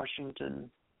 Washington,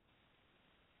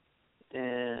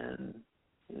 and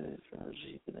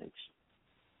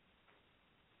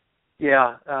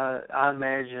yeah, I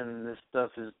imagine this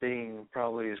stuff is being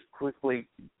probably as quickly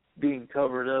being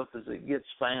covered up as it gets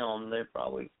found. They're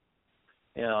probably,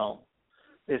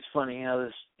 it's funny how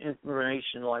this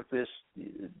information like this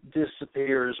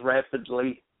disappears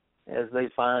rapidly as they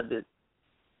find it.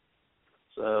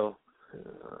 So,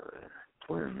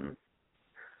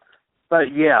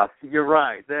 but yeah, you're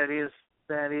right. That is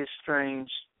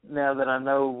strange. Now that I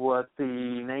know what the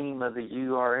name of the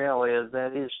URL is,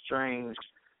 that is strange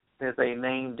that they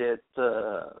named it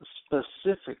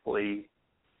specifically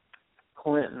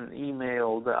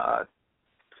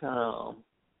ClintonEmail.com.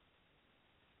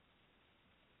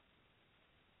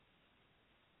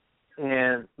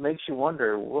 And makes you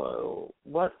wonder, whoa,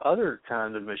 what other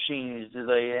kind of machines do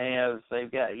they have? If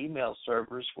they've got email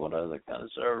servers, what other kind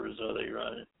of servers are they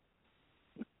running?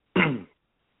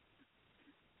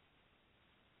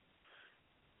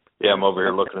 Yeah, I'm over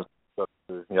here looking at stuff.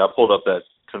 Yeah, I pulled up that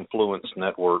Confluence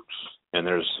Networks, and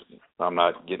I'm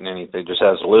not getting anything. It just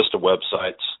has a list of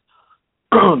websites.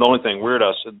 The only thing weird,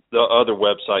 the other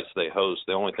websites they host,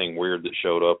 the only thing weird that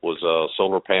showed up was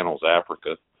Solar Panels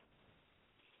Africa.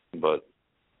 But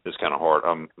it's kind of hard.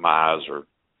 My eyes are...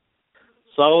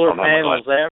 Solar Panels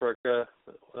Africa.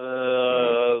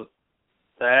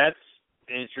 That's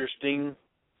interesting.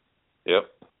 Yep.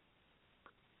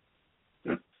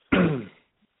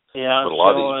 Yeah, but a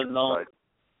lot of these sites,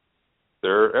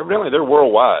 they're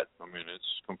worldwide. I mean,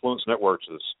 it's Confluence Networks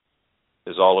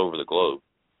is all over the globe.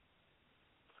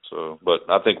 So, but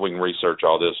I think we can research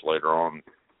all this later on.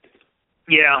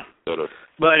 Yeah, but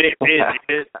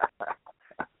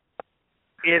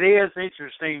it is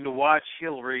interesting to watch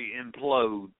Hillary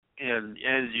implode, and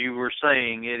as you were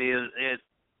saying,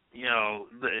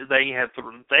 they have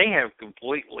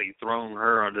completely thrown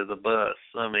her under the bus.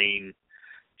 I mean,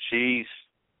 she's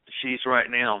right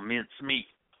now mincemeat,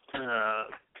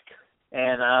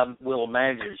 and I will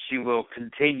imagine she will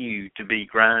continue to be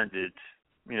grinded,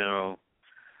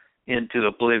 into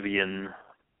oblivion.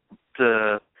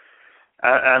 I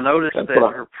noticed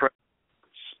that her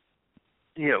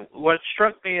what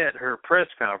struck me at her press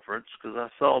conference, because I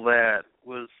saw that,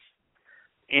 was,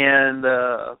 and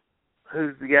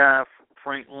who's the guy,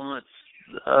 Frank Luntz,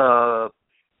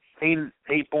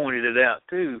 he pointed it out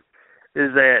too,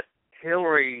 is that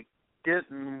Hillary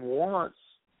didn't once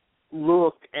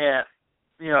look at,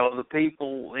 the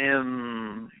people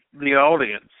in the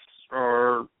audience,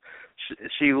 or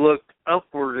she looked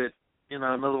upward at, in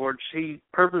other words, she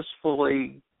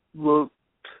purposefully looked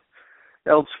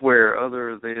elsewhere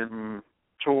other than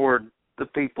toward the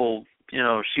people,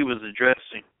 she was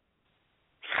addressing.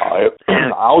 I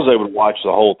was able to watch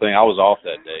the whole thing. I was off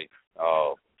that day.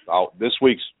 This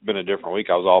week's been a different week.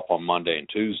 I was off on Monday and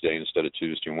Tuesday instead of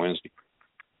Tuesday and Wednesday.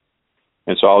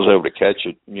 And so I was able to catch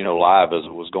it, live as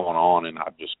it was going on, and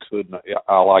I just couldn't.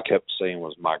 All I kept saying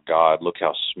was, my God, look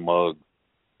how smug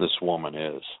this woman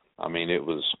is. I mean,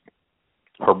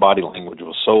 her body language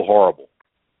was so horrible.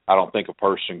 I don't think a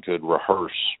person could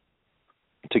rehearse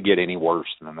to get any worse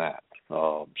than that.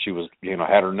 She was,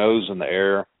 had her nose in the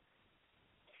air.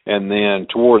 And then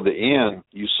toward the end,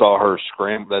 you saw her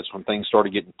scramble. That's when things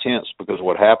started getting tense, because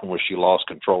what happened was she lost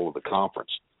control of the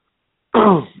conference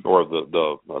or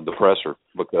the presser,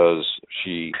 because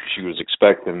she was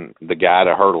expecting the guy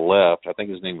to her left. I think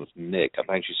his name was Nick. I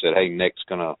think she said, hey, Nick's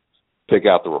going to pick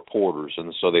out the reporters.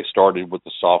 And so they started with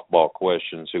the softball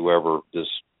questions, whoever this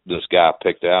guy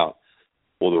picked out.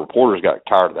 Well, the reporters got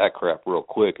tired of that crap real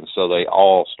quick, and so they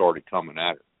all started coming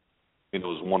at her. It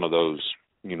was one of those,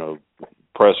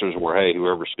 pressers where, hey,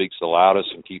 whoever speaks the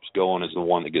loudest and keeps going is the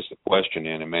one that gets the question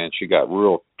in. And, man, she got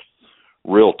real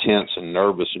tense and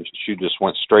nervous, and she just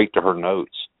went straight to her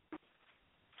notes.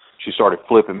 She started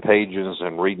flipping pages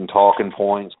and reading talking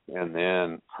points, and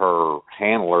then her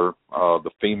handler,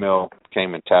 the female,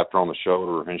 came and tapped her on the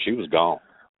shoulder, and she was gone.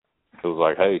 It was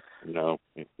like, hey,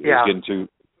 it's getting too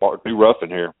too rough in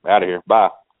here. Out of here. Bye.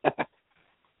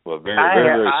 Well, very.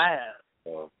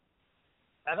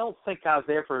 I don't think I've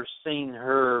ever seen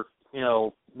her,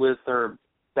 with her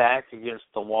back against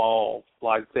the wall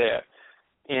like that,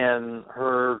 and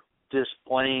her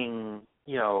displaying,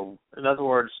 in other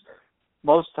words,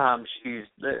 most times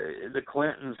the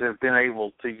Clintons have been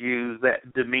able to use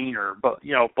that demeanor, but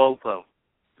both of them,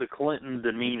 the Clinton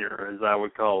demeanor, as I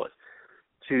would call it,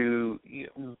 to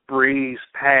breeze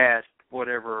past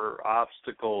whatever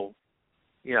obstacle,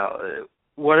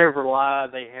 whatever lie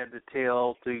they had to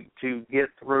tell to get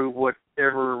through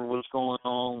whatever was going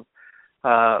on,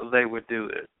 they would do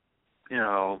it,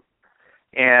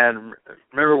 And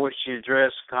remember when she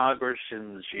addressed Congress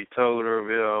and she told her,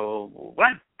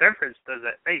 what difference does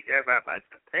it make about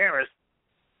the terrorists?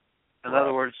 In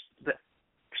other words,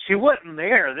 she wasn't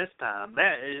there this time.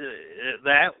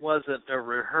 That wasn't a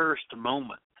rehearsed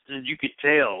moment. And you could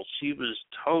tell she was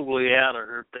totally out of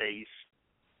her pace.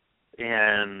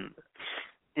 And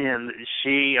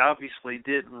she obviously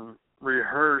didn't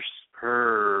rehearse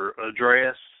her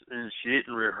address, and she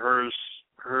didn't rehearse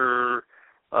her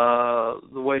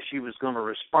the way she was going to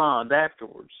respond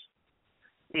afterwards,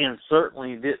 and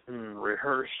certainly didn't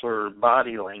rehearse her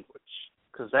body language,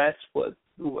 because that's what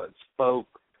spoke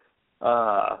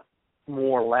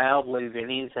more loudly than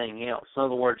anything else. In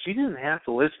other words, you didn't have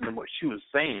to listen to what she was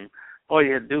saying. All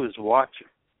you had to do was watch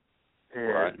it,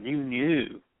 and right. You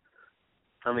knew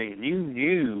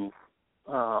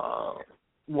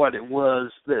what it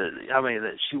was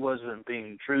that she wasn't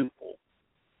being truthful.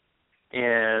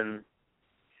 And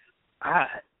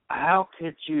how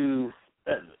could you?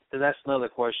 That's another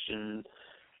question.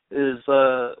 Is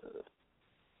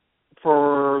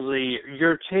for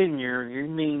your tenure, you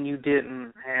mean you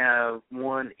didn't have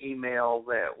one email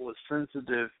that was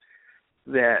sensitive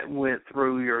that went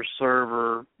through your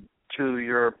server to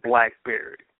your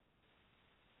BlackBerry?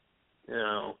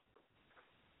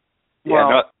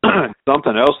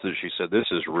 Something else that she said, this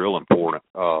is real important.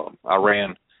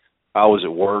 I was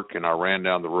at work and I ran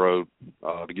down the road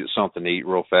to get something to eat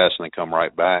real fast and then come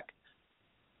right back.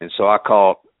 And so I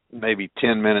caught maybe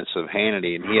 10 minutes of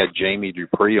Hannity, and he had Jamie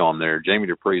Dupree on there. Jamie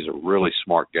Dupree is a really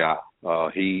smart guy.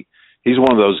 He's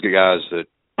one of those guys that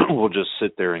will just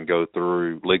sit there and go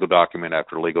through legal document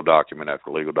after legal document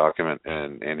after legal document,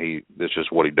 and that's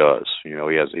just what he does. He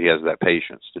has that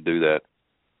patience to do that.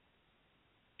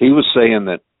 He was saying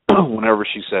that whenever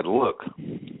she said, look,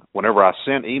 whenever I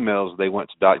sent emails, they went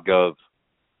to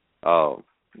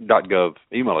 .gov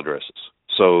email addresses.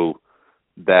 So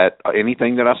that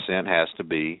anything that I sent has to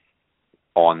be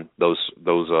on those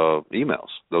emails,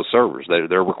 those servers.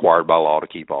 They're required by law to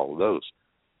keep all of those.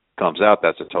 Comes out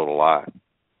that's a total lie.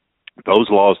 Those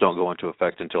laws don't go into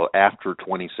effect until after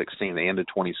 2016, the end of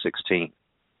 2016.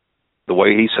 The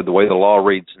way the law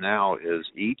reads now is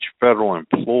each federal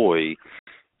employee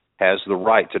has the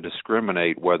right to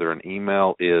discriminate whether an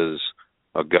email is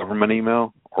a government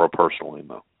email or a personal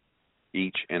email.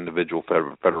 Each individual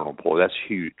federal employee. That's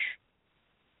huge.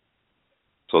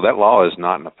 So that law is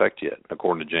not in effect yet,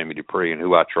 according to Jamie Dupree, and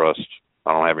who I trust.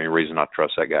 I don't have any reason not to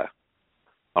trust that guy.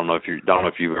 I don't know if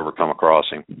you've ever come across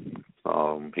him.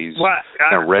 He's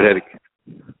kind of redheaded.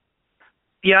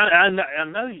 Yeah, I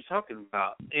know you're talking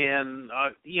about, and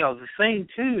the thing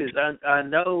too is I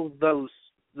know those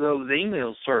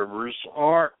email servers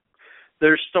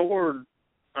they're stored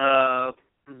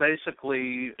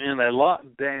basically in a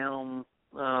locked down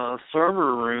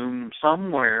server room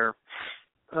somewhere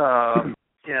in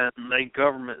a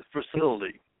government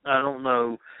facility. I don't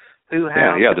know who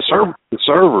has. Yeah. The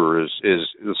server is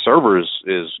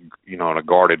in a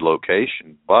guarded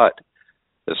location, but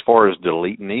as far as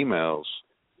deleting emails,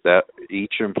 that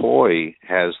each employee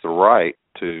has the right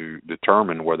to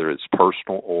determine whether it's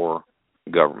personal or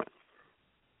government.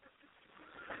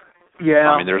 Yeah.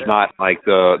 I mean, there's not like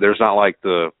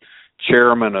the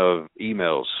chairman of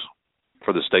emails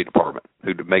for the State Department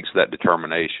who makes that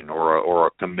determination, or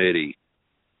a committee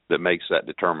that makes that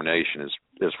determination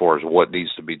as far as what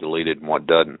needs to be deleted and what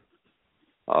doesn't.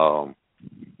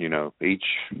 Each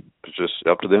is just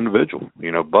up to the individual.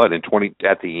 But at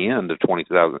the end of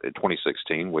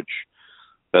 2016, which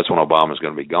that's when Obama's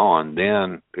going to be gone,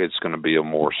 then it's going to be a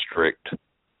more strict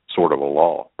sort of a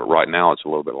law. But right now, it's a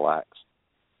little bit lax.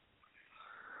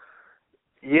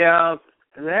 Yeah,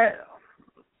 that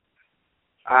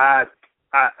I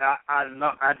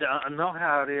know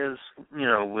how it is.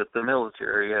 With the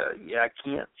military. I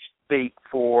can't speak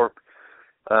for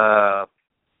the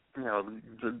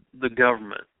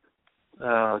government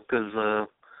because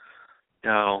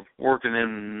working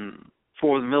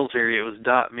for the military, it was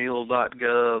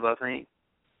 .mil.gov, I think,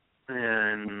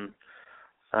 and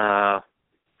But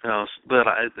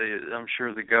I'm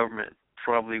sure the government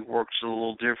probably works a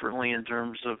little differently in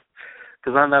terms of,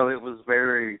 because I know it was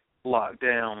very locked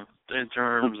down in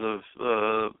terms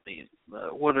of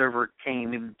whatever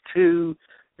came into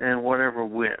and whatever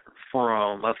went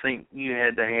from. I think you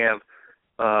had to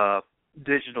have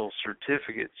digital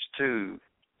certificates too,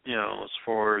 as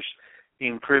far as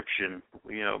encryption,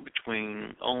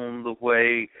 between on the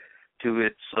way to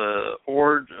its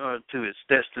to its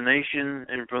destination,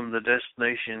 and from the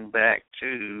destination back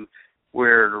to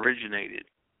where it originated.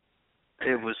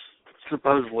 It was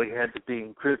supposedly had to be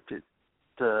encrypted.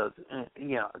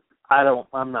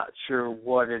 I'm not sure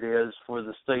what it is for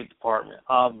the State Department.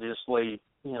 Obviously,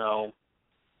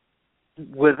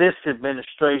 with this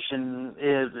administration,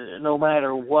 no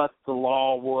matter what the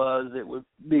law was, it would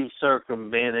be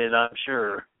circumvented, I'm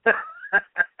sure.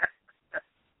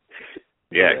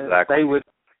 Yeah, exactly.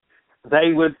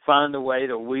 They would find a way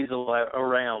to weasel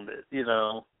around it,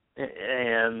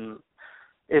 and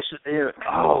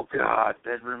oh God,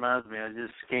 that reminds me. I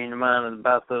just came to mind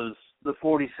about the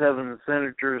 47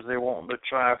 senators they want to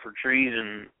try for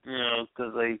treason,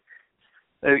 because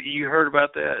you heard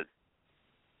about that?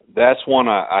 That's one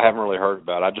I haven't really heard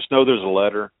about. I just know there's a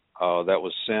letter that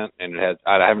was sent, and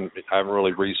I haven't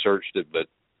really researched it, but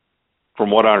from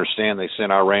what I understand, they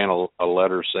sent Iran a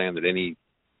letter saying that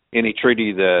any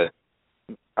treaty that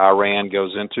Iran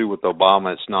goes into with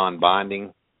Obama, it's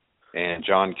non-binding, and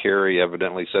John Kerry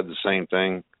evidently said the same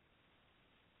thing.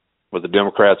 But the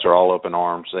Democrats are all up in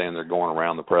arms, saying they're going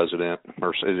around the president.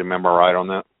 Am I right on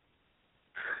that?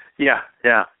 Yeah,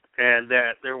 and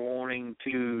that they're wanting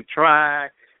to try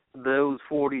those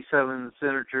 47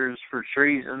 senators for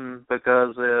treason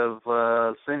because of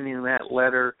sending that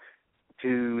letter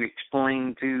to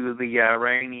explain to the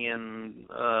Iranian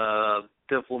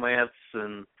diplomats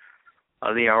and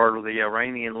the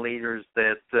Iranian leaders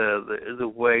that the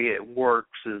way it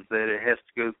works is that it has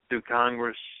to go through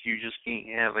Congress. You just can't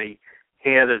have a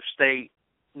head of state,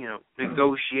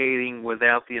 negotiating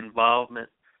without the involvement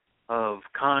of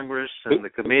Congress and the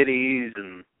committees.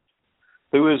 And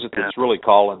who is it that's really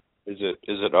calling? Is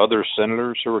it other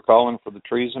senators who are calling for the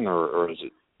treason, or is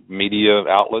it media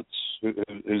outlets? Who's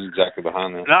exactly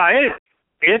behind that? No,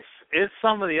 it's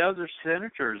some of the other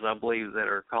senators, I believe, that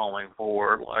are calling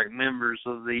for, like members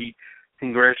of the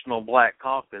Congressional Black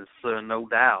Caucus. No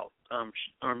doubt, I'm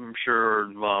sure are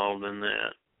involved in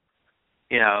that.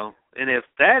 And if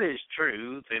that is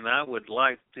true, then I would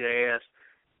like to ask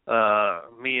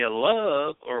Mia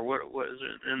Love, or what was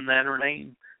it? Isn't that her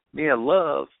name? Mia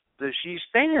Love. Does she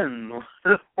stand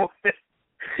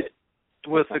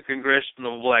with the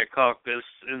Congressional Black Caucus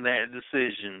in that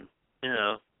decision?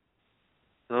 In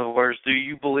other words, do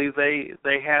you believe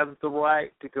they have the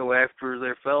right to go after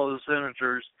their fellow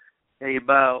senators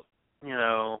about,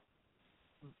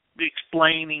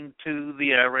 explaining to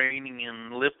the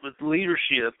Iranian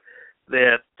leadership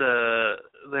that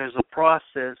there's a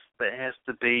process that has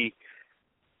to be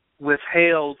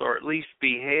withheld, or at least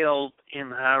be held in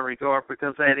high regard,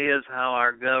 because that is how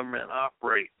our government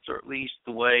operates, or at least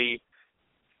the way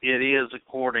it is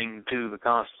according to the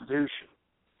Constitution.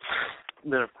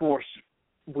 But of course,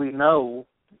 we know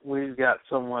we've got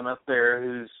someone up there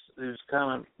who's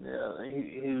kind of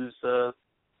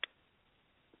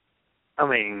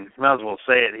might as well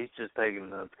say it. He's just taking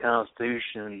the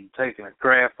Constitution and taking a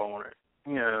crap on it,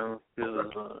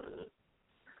 because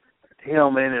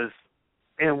him and his.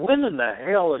 And when in the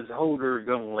hell is Holder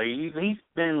going to leave? He's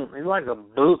like a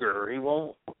booger. He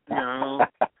won't,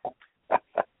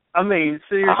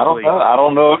 seriously. I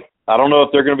don't know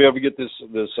if they're going to be able to get this.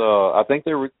 I think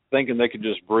they were thinking they could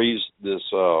just breeze this.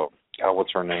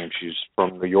 What's her name? She's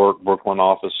from New York, Brooklyn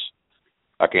office.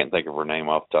 I can't think of her name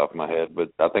off the top of my head,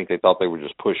 but I think they thought they would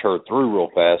just push her through real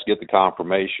fast, get the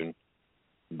confirmation,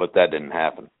 but that didn't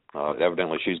happen.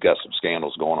 Evidently, she's got some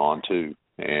scandals going on too,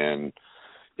 and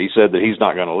he said that he's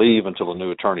not going to leave until a new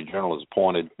attorney general is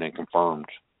appointed and confirmed,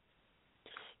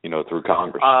 through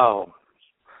Congress. Oh,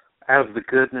 out of the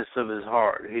goodness of his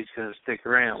heart, he's going to stick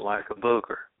around like a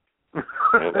booger.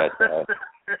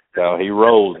 So he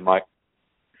rolls, Mike.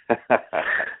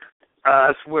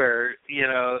 I swear,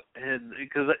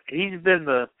 because he's been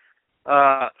the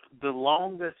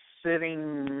longest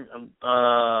sitting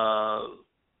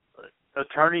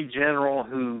attorney general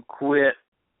who quit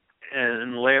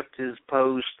and left his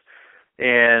post,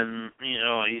 and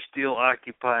he's still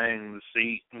occupying the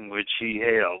seat in which he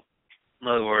held. In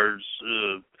other words,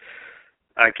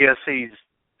 I guess he's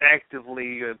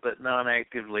actively but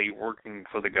non-actively working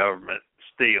for the government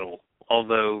still,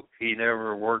 although he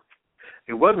never worked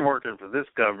he wasn't working for this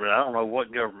government. I don't know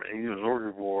what government he was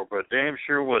working for, but damn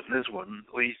sure wasn't this one,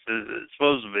 at least as it's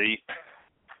supposed to be.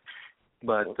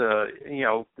 But,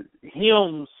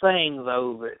 him saying,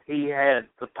 though, that he had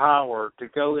the power to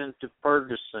go into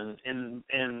Ferguson and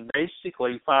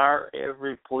basically fire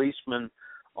every policeman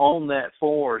on that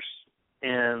force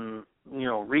and,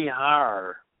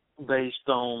 rehire based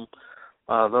on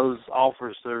those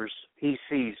officers he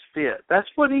sees fit.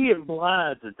 That's what he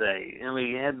implied today. I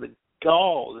mean, he had the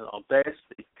gall and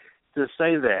audacity to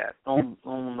say that on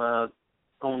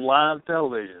live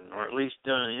television, or at least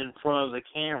in front of the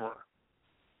camera.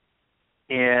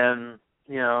 And,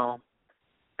 and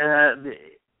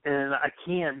I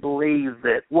can't believe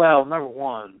that, well, number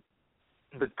one,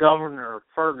 the governor of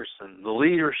Ferguson, the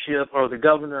leadership, or the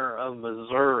governor of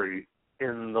Missouri,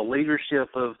 and the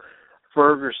leadership of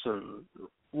Ferguson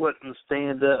wouldn't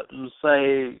stand up and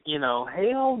say,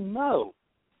 hell no,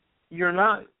 you're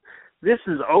not, this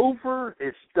is over,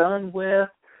 it's done with,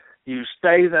 you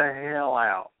stay the hell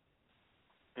out.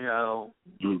 You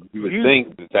would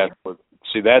think that's what.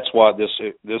 See, that's why this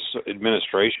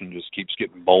administration just keeps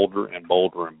getting bolder and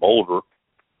bolder and bolder,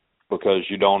 because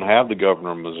you don't have the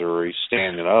governor of Missouri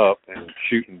standing up and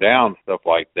shooting down stuff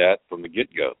like that from the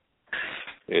get-go.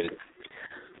 He's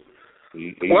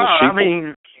a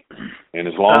sheeple. And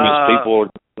as long as people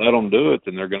let them do it,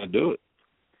 then they're going to do it.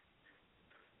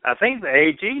 I think the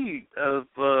AG of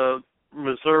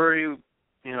Missouri, is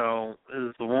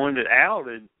the one that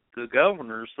outed the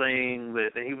governor, saying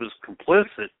that he was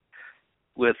complicit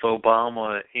with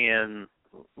Obama in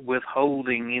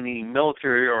withholding any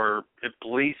military or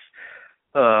police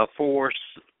force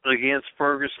against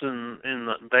Ferguson, and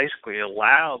basically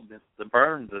allowed to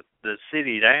burn the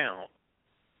city down.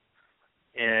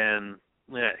 And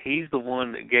he's the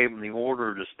one that gave him the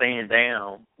order to stand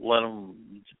down, let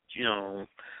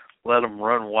them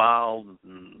run wild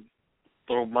and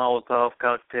throw Molotov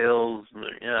cocktails,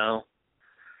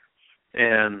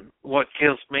 And what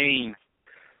kills me,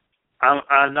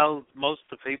 I know most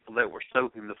of the people that were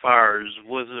stoking the fires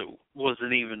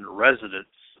wasn't even residents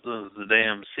of the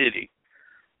damn city.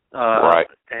 Right.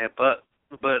 But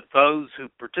those who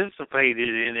participated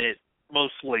in it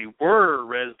mostly were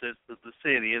residents of the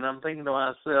city. And I'm thinking to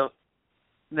myself,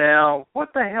 now,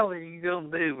 what the hell are you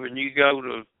going to do when you go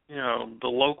to, the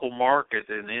local market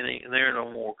and it ain't there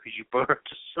no more because you burned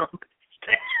somebody's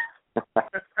down?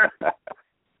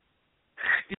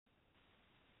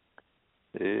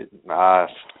 I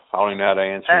don't even know how to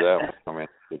answer that one. I mean,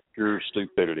 it's pure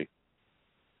stupidity.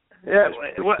 Yeah,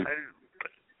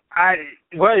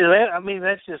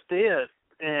 that's just it.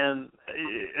 And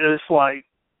it's like,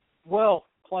 well,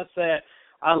 plus that,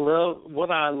 I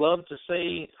love to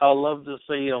see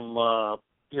them,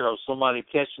 somebody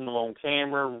catching them on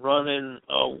camera, running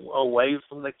away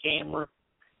from the camera,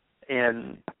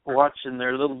 and watching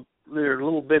their little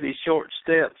bitty short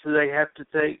steps that they have to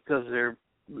take because their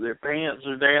pants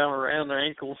are down around their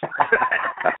ankles.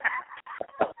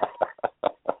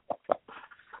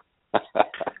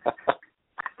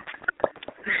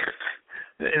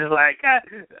 It's like, I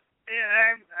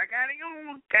gotta go,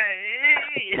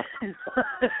 okay.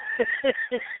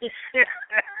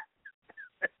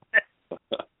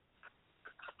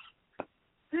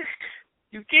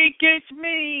 You can't catch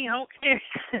me, okay.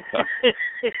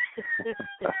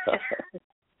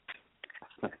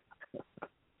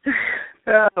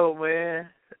 Oh, man.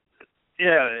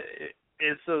 Yeah,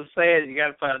 it's so sad. You got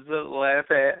to find something to laugh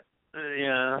at.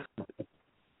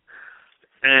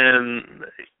 And,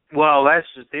 well,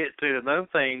 that's just it, too. Another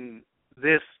thing,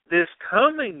 this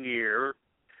coming year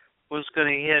was going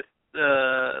to hit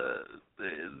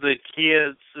the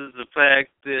kids is the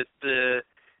fact that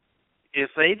if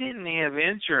they didn't have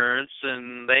insurance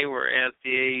and they were at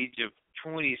the age of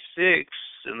 26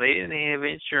 and they didn't have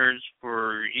insurance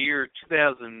for year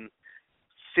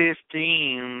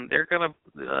 2015, they're going to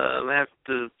have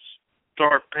to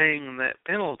start paying that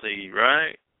penalty,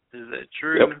 right? Is that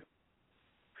true? Yep.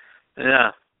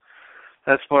 Yeah,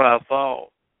 that's what I thought.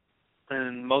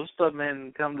 And most of them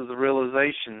hadn't come to the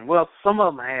realization. Well, some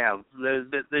of them have.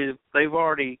 They've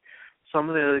already, some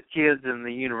of the kids in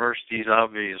the universities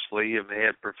obviously have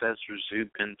had professors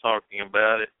who've been talking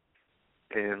about it.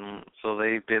 And so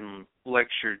they've been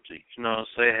lectured to,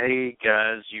 say, hey,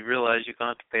 guys, you realize you're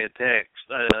going to have to pay a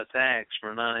tax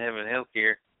for not having health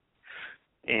care.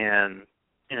 And,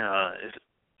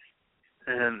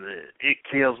 and it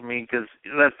kills me because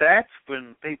that's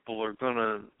when people are going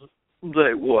to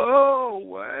say, whoa,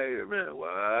 wait a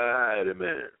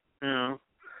minute.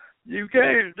 You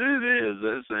can't do this.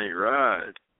 This ain't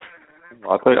right.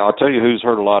 I'll tell you who's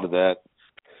heard a lot of that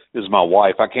is my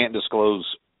wife. I can't disclose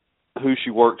who she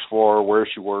works for, where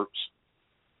she works.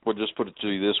 We'll just put it to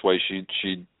you this way: she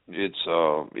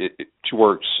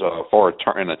works for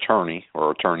an attorney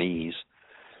or attorneys,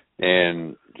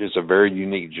 and it's a very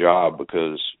unique job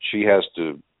because she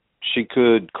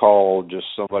could call just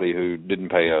somebody who didn't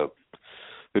pay a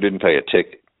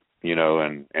ticket,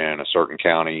 and a certain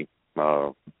county,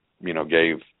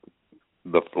 gave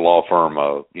the law firm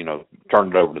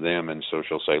turned it over to them, and so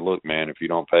she'll say, look, man, if you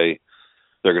don't pay,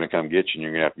 they're going to come get you and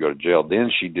you're going to have to go to jail.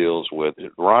 Then she deals with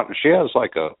it. She has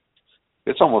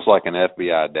it's almost like an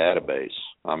FBI database.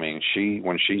 I mean,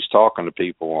 when she's talking to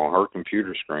people on her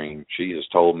computer screen, she has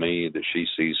told me that she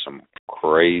sees some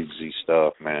crazy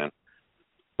stuff, man.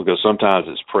 Because sometimes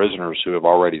it's prisoners who have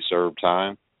already served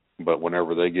time, but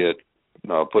whenever they get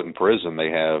put in prison, they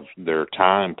have their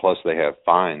time plus they have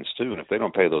fines too. And if they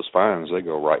don't pay those fines, they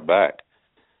go right back.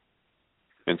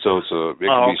 And so it can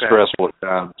be stressful at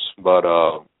times. But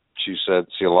she said,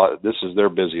 this is their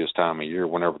busiest time of year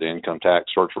whenever the income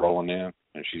tax starts rolling in.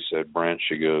 And she said, Brent,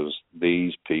 she goes,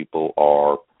 these people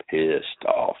are pissed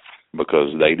off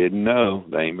because they didn't know.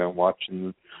 They ain't been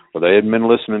watching, or they hadn't been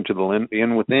listening to the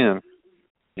In Within,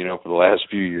 for the last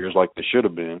few years like they should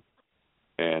have been.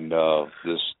 And their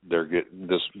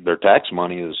tax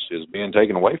money is being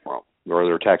taken away from them, or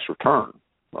their tax return,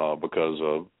 because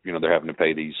of they're having to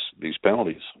pay these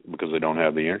penalties because they don't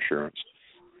have the insurance.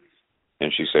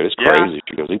 And she said it's crazy.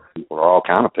 She goes, these people are all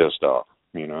kind of pissed off,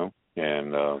 and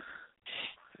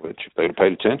which if they'd have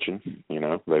paid attention,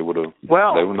 they would have.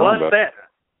 Well, they would know about that.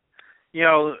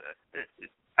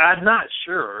 I'm not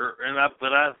sure,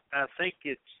 but I think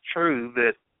it's true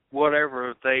that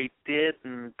whatever they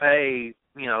didn't pay,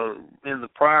 in the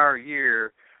prior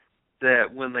year,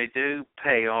 that when they do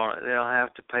pay on it, they'll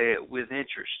have to pay it with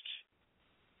interest.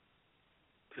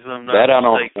 That I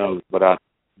don't know,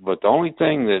 but the only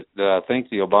thing that I think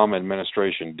the Obama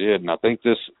administration did, and I think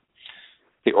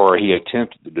he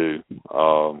attempted to do,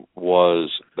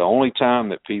 was the only time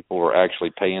that people are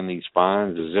actually paying these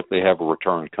fines is if they have a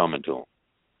return coming to them.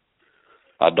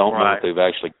 I don't know if they've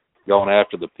actually gone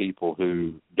after the people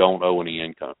who don't owe any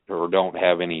income or don't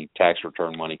have any tax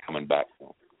return money coming back to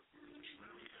them.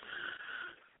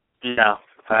 Yeah.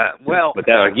 But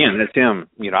that, again, that's him.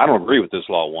 I don't agree with this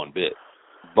law one bit.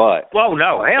 But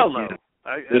no, hell no.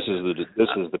 This is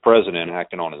the president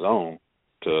acting on his own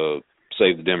to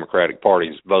save the Democratic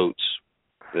Party's votes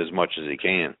as much as he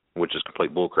can, which is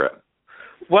complete bullcrap.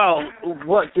 Well,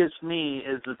 what gets me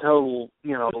is the total,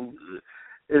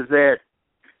 is that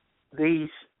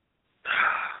these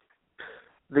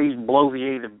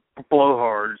bloviated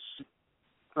blowhards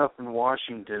up in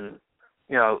Washington,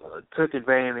 took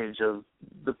advantage of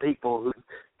the people who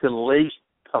could least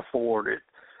afford it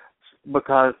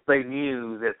because they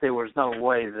knew that there was no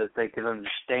way that they could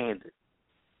understand it.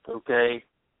 Okay?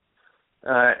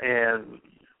 And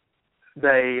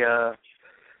they,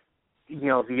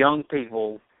 the young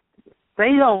people,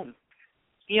 they don't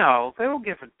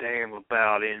give a damn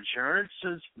about insurance,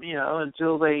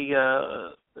 until they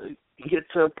get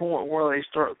to a point where they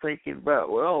start thinking about,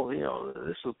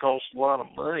 this will cost a lot of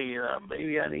money,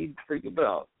 maybe I need to think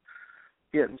about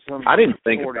getting some. I didn't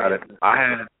think about it.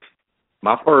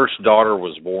 My first daughter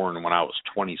was born when I was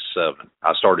 27.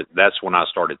 That's when I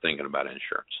started thinking about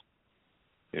insurance.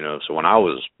 So when I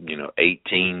was,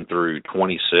 18 through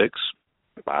 26,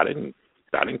 I didn't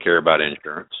care about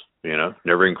insurance.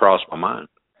 Never even crossed my mind.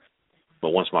 But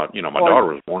once my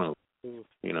daughter was born, became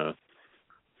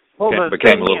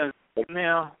a little.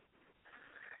 Now,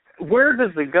 where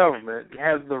does the government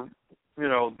have the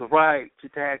right to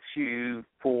tax you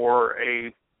for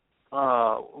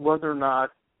whether or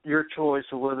not your choice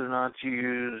of whether or not you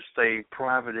use a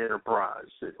private enterprise,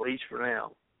 at least for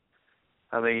now?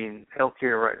 I mean,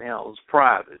 healthcare right now is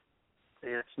private;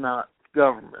 it's not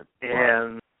government,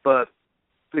 but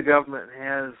the government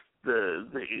has the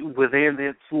within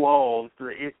its laws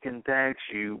that it can tax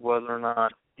you whether or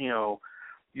not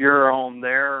you're on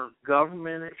their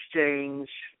government exchange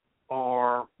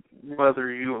or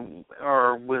whether you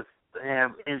are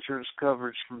have insurance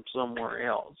coverage from somewhere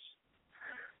else.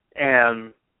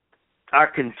 And I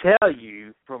can tell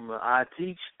you from an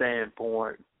IT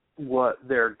standpoint what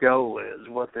their goal is,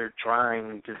 what they're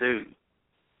trying to do.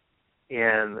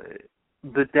 And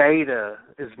the data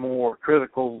is more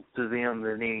critical to them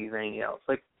than anything else.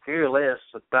 They care less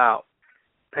about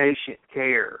patient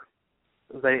care.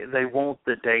 They want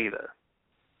the data.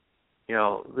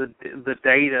 The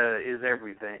data is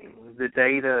everything. The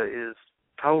data is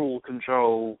total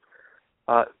control.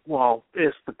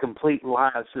 It's the complete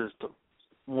live system.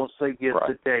 Once they get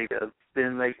the data,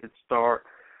 then they can start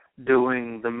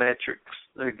doing the metrics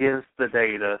against the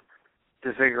data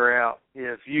to figure out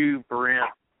if you, Brent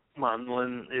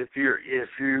Mundlin, if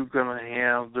you're gonna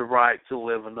have the right to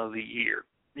live another year.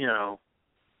 You know,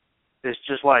 it's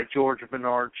just like George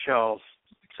Bernard Shaw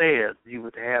said. You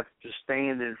would have to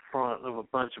stand in front of a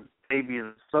bunch of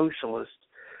Fabian socialists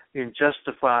and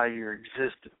justify your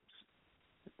existence.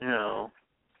 You know,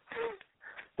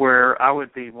 where I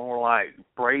would be more like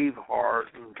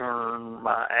Braveheart and turn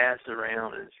my ass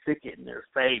around and stick it in their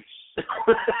face.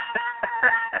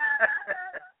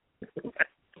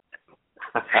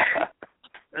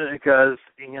 Because,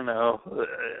 you know,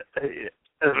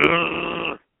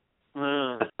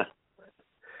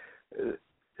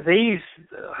 these,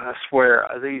 I swear,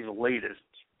 these elitists,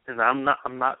 and I'm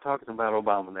not talking about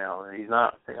Obama now.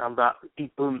 I'm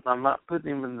not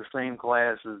putting him in the same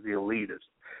class as the elitist.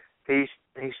 He's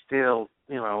still,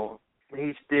 you know,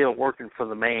 he's still working for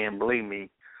the man. Believe me,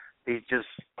 he's just,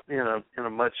 you know, in a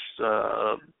much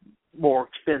more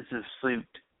expensive suit,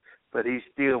 but he's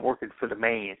still working for the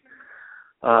man.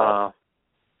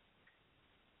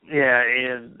 Yeah,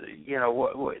 and you know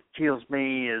what kills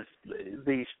me is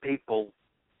these people,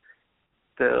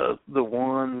 the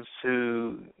ones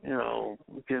who, you know,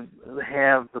 can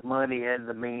have the money and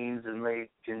the means, and they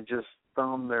can just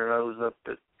thumb their nose up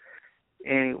at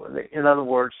anyone. In other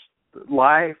words,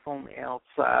 life on the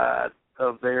outside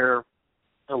of their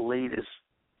elitist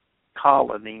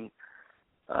colony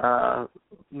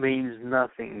means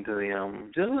nothing to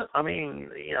them. I mean,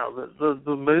 you know,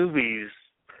 the movies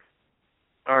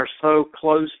are so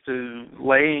close to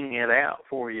laying it out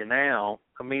for you now.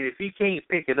 I mean, if you can't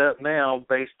pick it up now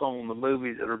based on the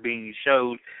movies that are being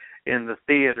showed in the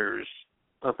theaters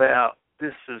about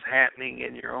this is happening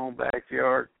in your own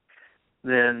backyard,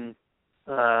 then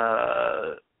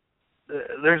there's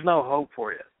no hope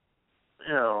for you.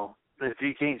 You know, if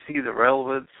you can't see the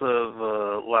relevance of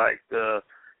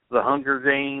the Hunger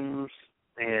Games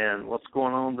and what's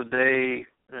going on today,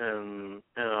 and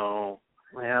you know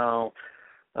how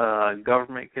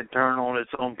government can turn on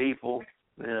its own people,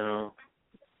 you know,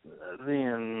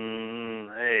 then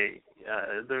hey,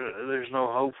 there's no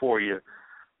hope for you.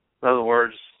 In other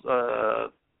words,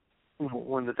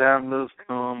 when the time does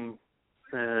come,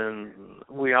 and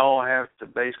we all have to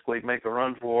basically make a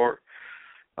run for it,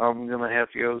 I'm going to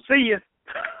have to go, see ya.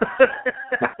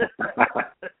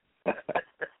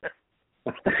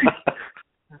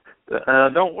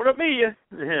 Don't want to be you.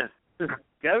 Yeah.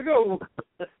 Gotta go.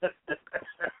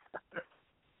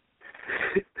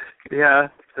 Yeah,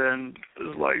 and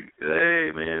it's like,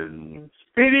 hey, man, it's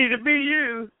pity to be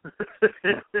you.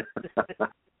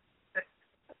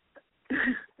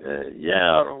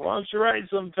 Yeah, why don't you write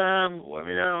sometime? Let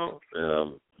me know.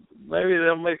 Maybe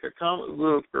they'll make a comic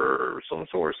book or some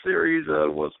sort of series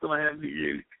of what's going to happen to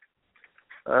you.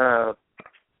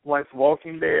 Like The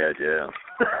Walking Dead, yeah.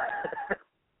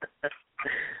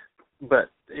 But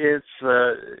it's,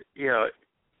 you know,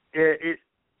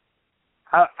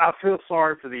 I feel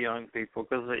sorry for the young people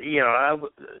because, you know,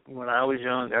 when I was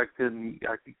young, I could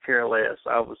care less.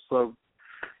 I was so,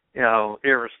 you know,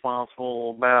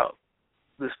 irresponsible about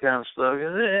this kind of stuff.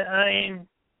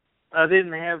 I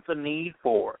didn't have the need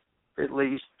for it. At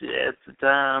least at the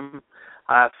time,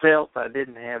 I felt I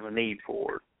didn't have a need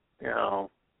for it. You know,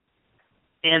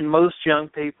 and most young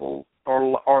people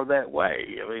are that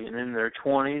way. I mean, in their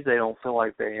 20s, they don't feel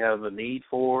like they have a need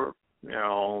for it. You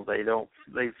know, they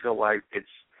feel like it's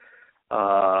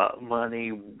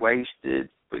money wasted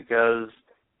because,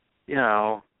 you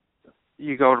know,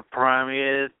 you go to Prime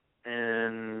It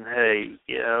and hey,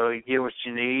 you know, you get what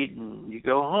you need and you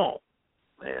go home.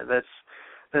 Yeah,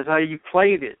 that's how you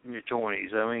played it in your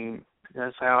 20s. I mean,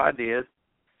 that's how I did.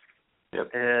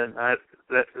 Yep. And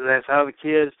that's how the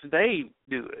kids today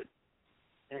do it.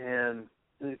 And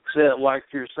except like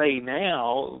you're saying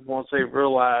now, once they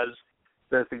realize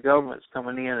that the government's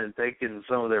coming in and taking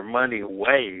some of their money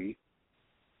away,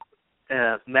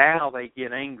 now they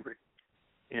get angry.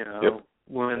 You know, yep.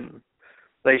 When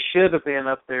they should have been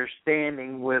up there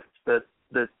standing with the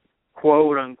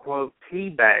quote unquote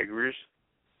teabaggers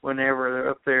whenever they're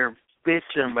up there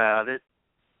bitching about it.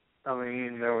 I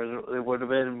mean, there would have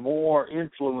been more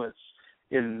influence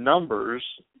in numbers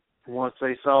once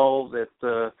they saw that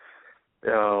the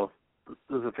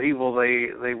people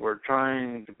they were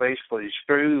trying to basically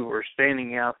screw were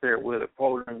standing out there with a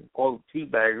quote unquote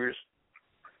teabaggers.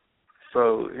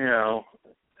 So, you know,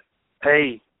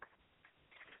 hey,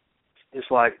 it's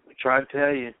like we try to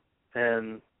tell you,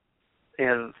 and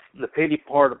the pity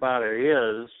part about it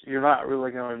is you're not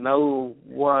really going to know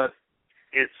what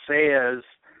it says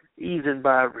even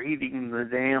by reading the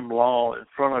damn law in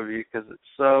front of you because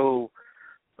it's so,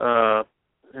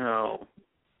 you know,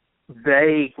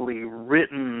 vaguely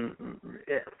written.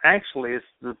 Actually, it's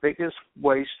the biggest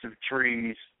waste of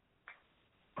trees.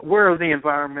 Where are the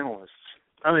environmentalists?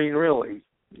 I mean, really,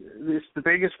 it's the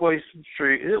biggest waste of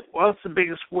trees. What's the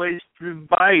biggest waste of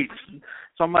bites?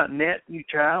 Talking about net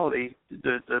neutrality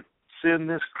to send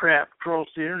this crap across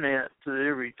the internet to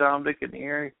every Tom, Dick, and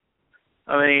Harry.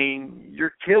 I mean,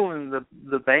 you're killing the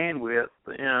bandwidth,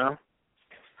 you know.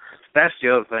 That's the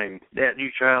other thing, net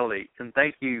neutrality. And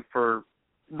thank you for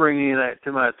bringing that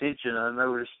to my attention. I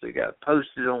noticed it got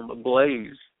posted on the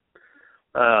Blaze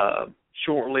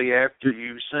shortly after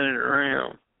you sent it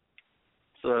around.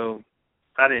 So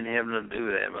I didn't have nothing to do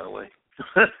with that, by the way.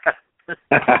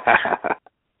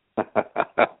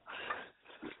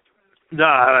 No,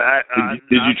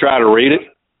 did you try to read it?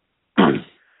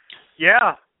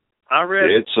 Yeah, I read.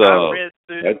 It's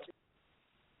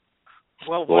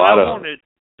well, what I wanted to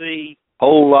see.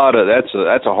 Whole lot of that's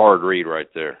a hard read right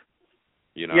there.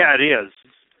 You know. Yeah, it is.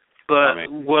 But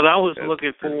what I was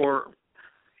looking for,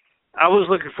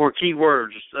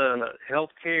 keywords,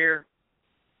 healthcare,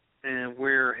 and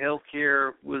where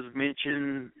healthcare was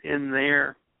mentioned in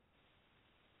there,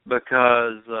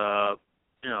 because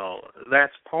you know,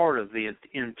 that's part of the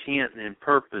intent and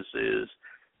purpose is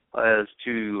as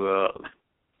to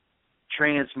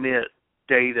transmit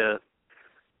data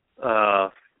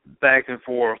back and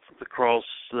forth across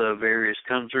various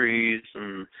countries,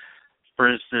 and for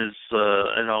instance,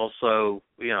 and also,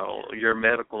 you know, your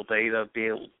medical data be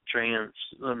able to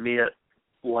transmit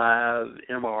live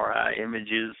MRI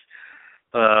images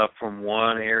from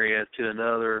one area to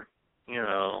another, you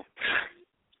know.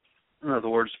 In other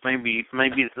words, maybe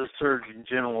the Surgeon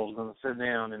General is going to sit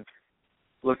down and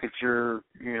look at your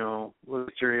MRI,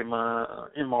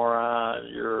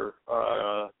 your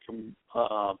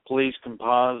police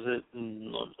composite,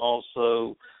 and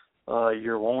also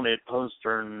your wanted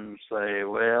poster, and say,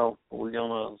 well, we're going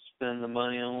to spend the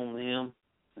money on them.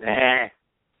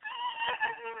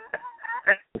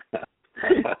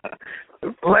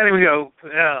 Let him go.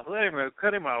 Yeah, let him go.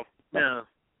 Cut him off. Yeah.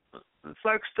 It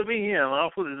sucks to be him.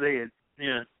 Off with his head.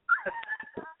 Yeah.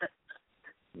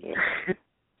 Yeah.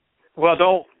 Well,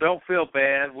 don't feel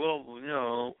bad. Well, you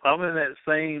know, I'm in that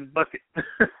same bucket.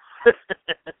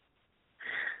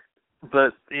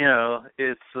 But you know,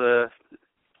 it's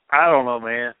I don't know,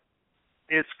 man.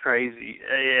 It's crazy.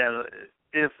 Yeah.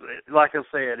 If, like I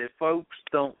said, if folks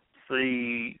don't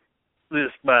see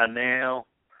this by now,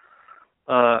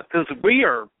 because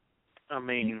we're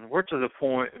to the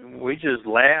point we just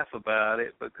laugh about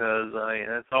it, because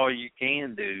that's all you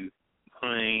can do.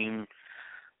 I mean,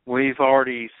 we've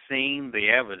already seen the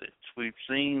evidence. We've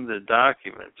seen the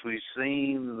documents. We've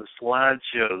seen the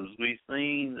slideshows. We've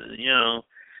seen, you know,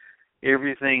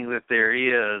 everything that there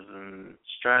is, and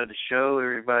try to show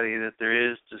everybody that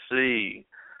there is to see.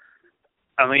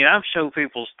 I mean, I've shown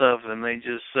people stuff, and they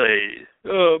just say,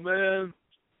 "Oh man,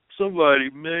 somebody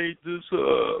made this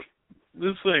up.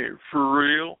 This ain't for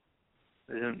real."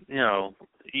 And, you know,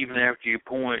 even after you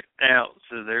point out,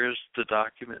 so there's the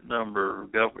document number,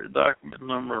 government document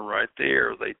number right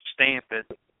there, they stamp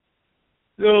it.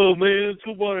 "Oh, man,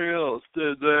 somebody else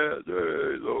did that.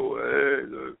 There's no way."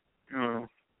 You know,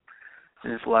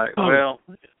 and it's like, well,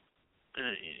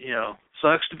 you know,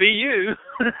 sucks to be you.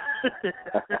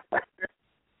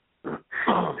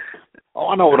 Oh,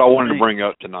 I know what I wanted to bring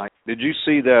up tonight. Did you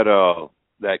see that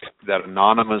that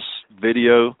anonymous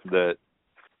video that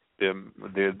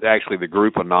the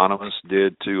group Anonymous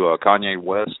did to Kanye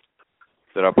West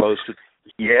that I posted?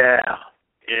 Yeah.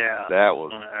 That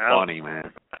was funny,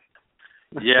 man.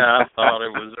 Yeah, I thought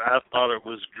it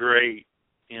was great.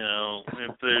 You know,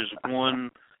 if there's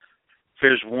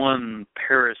one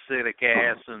parasitic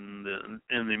ass in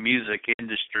the music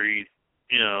industry,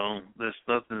 you know, there's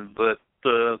nothing but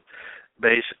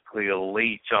basically a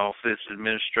leech off this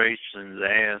administration's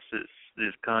ass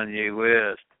is Kanye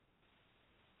West.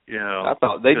 You know, I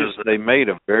thought they made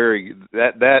a very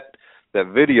that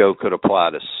video could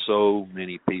apply to so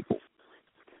many people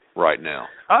right now.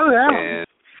 Oh yeah. And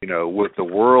you know, with the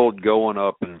world going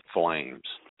up in flames,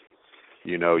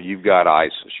 you know, you've got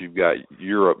ISIS, you've got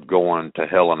Europe going to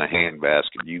hell in a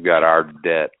handbasket, you've got our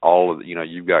debt,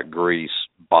 you've got Greece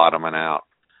bottoming out.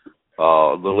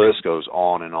 The list goes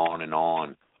on and on and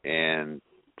on, and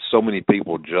so many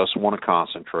people just want to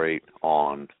concentrate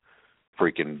on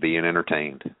freaking being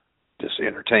entertained. Just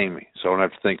entertain me, so I don't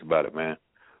have to think about it, man.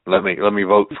 Let me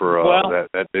vote for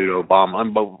that dude Obama.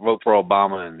 I'm vote for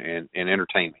Obama and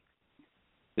entertain me.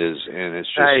 It's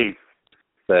just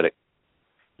pathetic.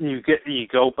 You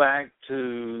go back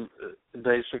to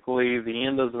basically the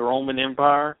end of the Roman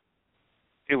Empire.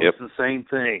 It was the same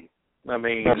thing. I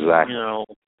mean, exactly. You know,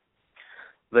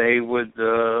 they would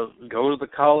go to the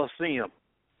Coliseum,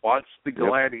 watch the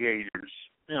gladiators,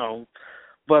 you know.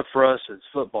 But for us, it's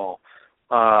football,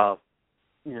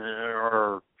 you know,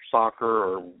 or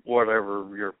soccer, or whatever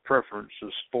your preference of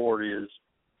sport is,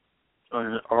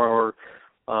 or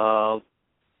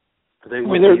they. I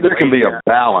mean, there can be a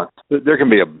balance. There can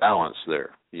be a balance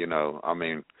there. You know, I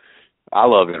mean, I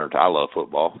love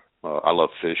football. I love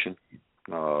fishing.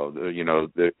 You know,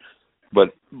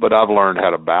 but I've learned how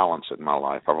to balance it in my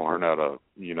life. I've learned how to,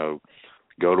 you know,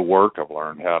 go to work. I've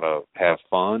learned how to have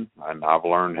fun, and I've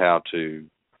learned how to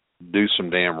do some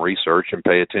damn research and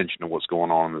pay attention to what's going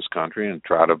on in this country and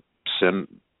try to send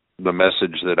the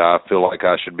message that I feel like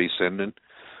I should be sending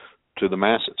to the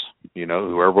masses, you know,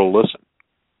 whoever will listen.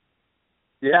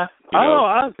 Yeah.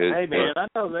 Hey man, I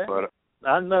know that. But,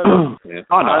 I know. Yeah,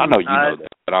 I know you know that.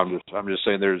 But I'm just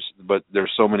saying there's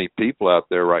so many people out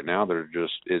there right now that are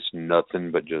just, it's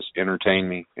nothing but just entertain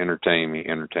me.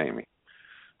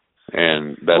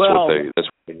 And that's what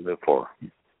they live for.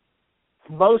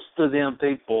 Most of them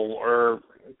people are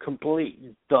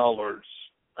complete dullards.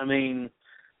 I mean,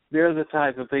 they're the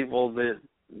type of people that,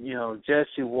 you know,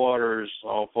 Jesse Waters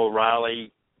off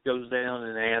O'Reilly goes down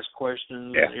and asks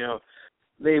questions. Yeah. You know,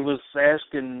 they was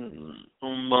asking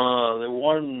the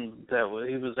one that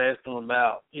he was asking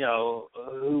about, you know,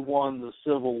 who won the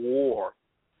Civil War,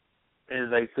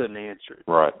 and they couldn't answer it.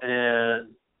 Right.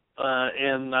 And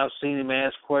I've seen him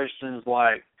ask questions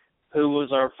like, who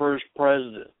was our first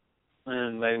president?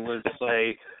 And they would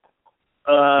say,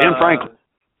 Ben Franklin.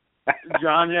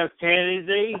 John F.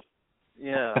 Kennedy.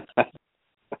 Yeah.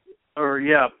 Or,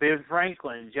 Ben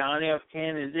Franklin, John F.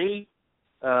 Kennedy.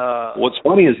 What's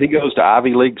funny is he goes to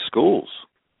Ivy League schools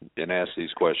and asks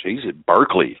these questions. He's at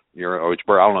Berkeley. I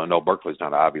don't know, Berkeley's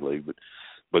not Ivy League,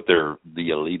 but they're the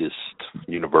elitist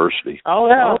university. Oh,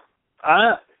 yeah.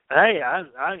 I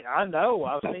know.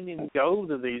 I've seen him go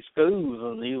to these schools,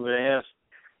 and he would ask,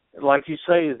 like you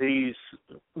say, these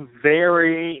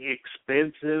very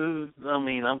expensive, I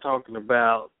mean, I'm talking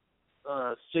about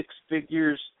 6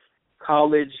 figures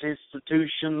college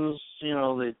institutions, you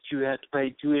know, that you have to pay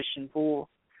tuition for.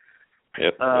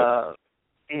 Yep.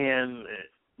 And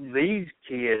these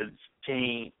kids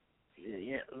can't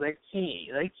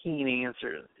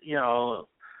answer. You know,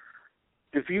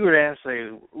 if you would ask, say,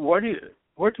 what do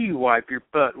you wipe your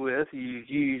butt with? Do you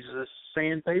use a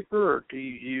sandpaper, or do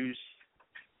you use,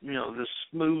 you know, the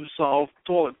smooth, soft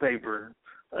toilet paper?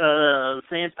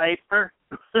 Sandpaper.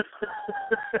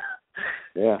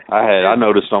 Yeah, I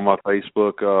noticed on my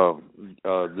Facebook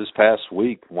this past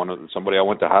week, somebody I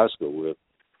went to high school with,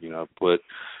 you know, put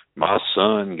my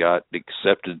son got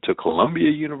accepted to Columbia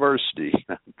University.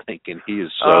 I'm thinking he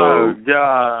is so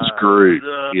screwed.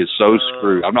 He is so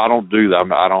screwed. I don't do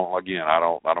that. I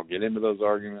don't get into those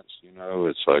arguments. You know,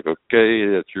 it's like,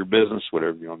 okay, it's your business,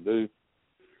 whatever you want to do.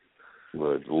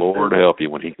 But Lord help you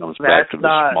when he comes back to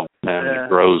the small town in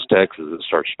Groves, Texas, and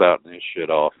starts spouting this shit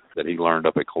off that he learned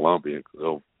up at Columbia.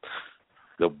 They'll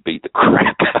beat the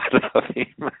crap out of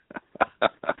him.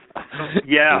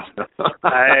 Yeah.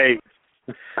 Hey,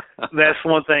 that's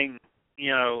one thing,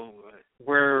 you know,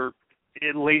 where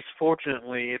at least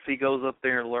fortunately, if he goes up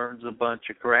there and learns a bunch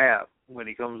of crap, when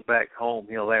he comes back home,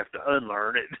 he'll have to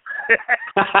unlearn it.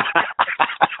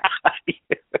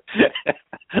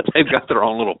 They've got their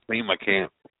own little FEMA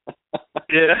camp.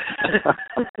 Yeah.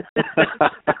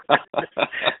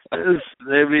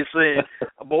 They'll be saying,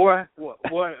 boy,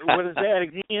 what is that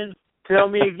again? Tell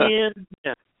me again.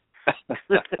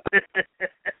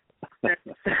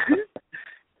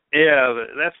 Yeah,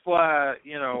 that's why,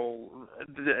 you know,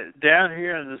 down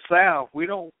here in the South, we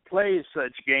don't play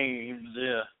such games.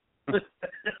 Yeah.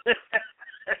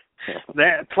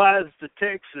 That applies to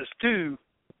Texas, too.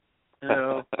 You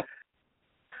know,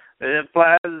 it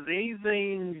applies to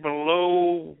anything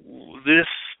below this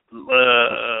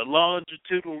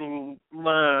longitudinal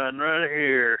line right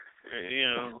here. You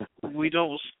know, we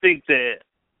don't speak that.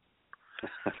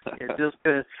 Just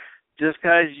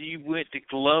because you went to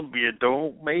Columbia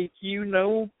don't make you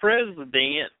no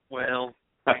president. Well,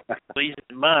 at least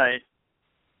it might.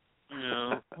 You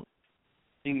know,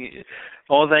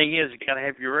 only thing is, you got to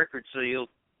have your record sealed.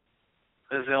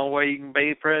 That's the only way you can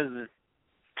be president.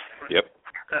 Yep.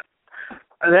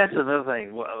 That's another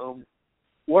thing. Well,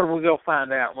 what are we going to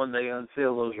find out when they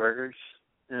unseal those records?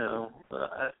 You know,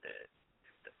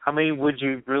 I mean, would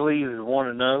you really even want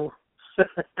to know?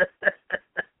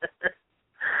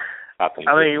 I think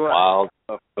wild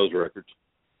stuff, those records.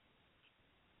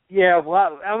 Yeah,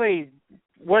 well, I mean,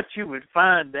 what you would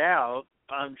find out,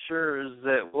 I'm sure, is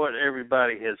that what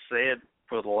everybody has said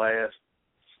for the last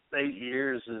 8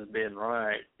 years has been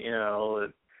right. You know,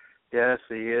 Yes,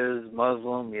 he is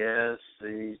Muslim. Yes,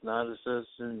 he's not a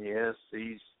citizen. Yes,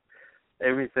 he's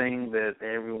everything that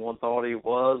everyone thought he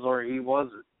was or he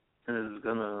wasn't. Is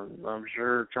going to, I'm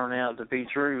sure, turn out to be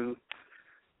true.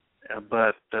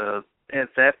 But at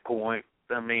that point,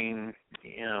 I mean,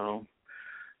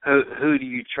 who do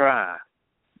you try?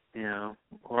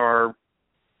 Or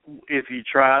if you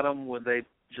tried them, would they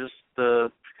just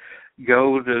go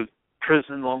to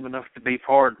prison long enough to be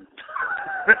pardoned?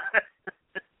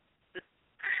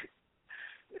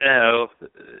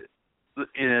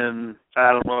 And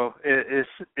I don't know.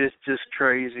 It's just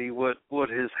crazy what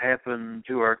has happened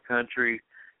to our country.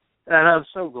 And I'm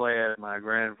so glad my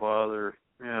grandfather,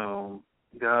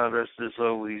 God rest his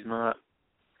soul, he's not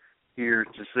here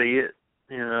to see it,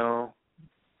 And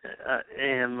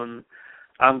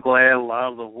I'm glad a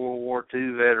lot of the World War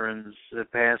II veterans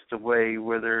have passed away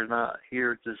where they're not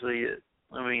here to see it.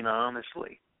 I mean,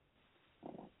 honestly.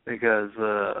 Because,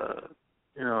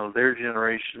 their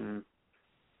generation,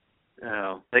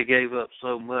 they gave up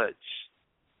so much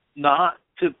not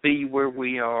to be where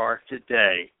we are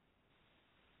today.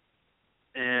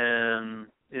 And,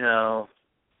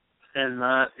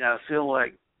 I feel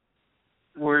like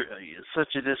we're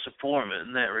such a disappointment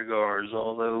in that regards,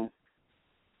 although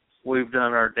we've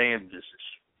done our damnedest,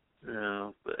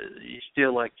 but you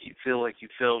feel like you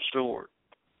fell short.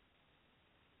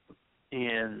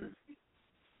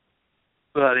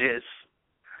 But it's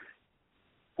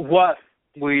what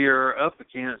we are up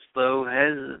against, though,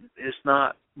 it's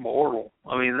not mortal.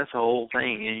 I mean, that's the whole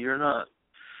thing, and you're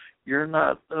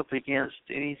not up against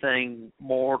anything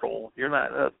mortal. You're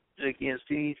not up against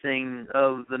anything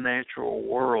of the natural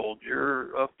world.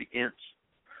 You're up against,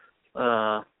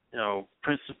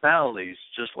 principalities,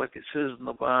 just like it says in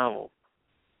the Bible.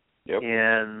 Yep.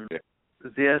 And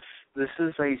this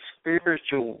is a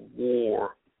spiritual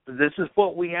war. This is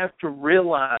what we have to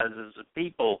realize as a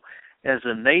people, as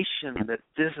a nation, that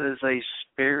this is a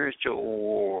spiritual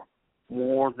war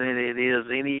more than it is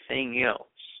anything else.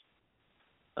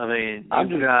 I mean,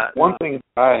 one thing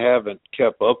I haven't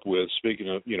kept up with. Speaking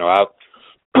of,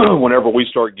 whenever we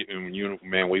start getting,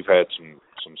 we've had some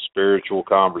spiritual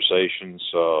conversations,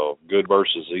 good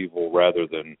versus evil, rather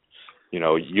than,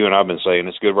 you and I've been saying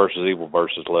it's good versus evil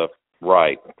versus left,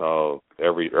 right,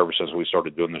 ever since we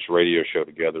started doing this radio show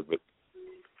together. But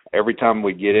every time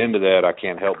we get into that, I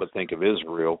can't help but think of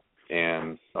Israel,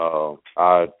 and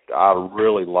I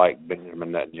really like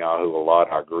Benjamin Netanyahu a lot.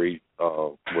 I agree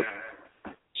with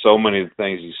so many of the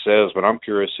things he says, but I'm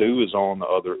curious who is on the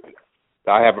other.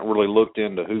 I haven't really looked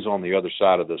into who's on the other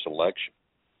side of this election.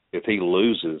 If he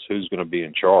loses, who's going to be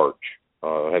in charge?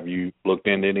 Have you looked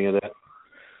into any of that?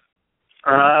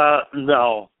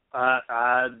 No.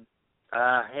 I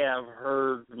have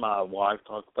heard my wife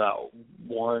talk about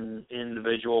one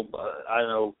individual, but I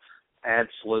know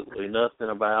absolutely nothing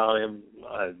about him.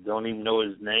 I don't even know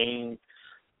his name.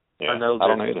 Yeah, I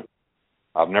don't either.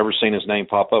 I've never seen his name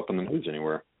pop up in the news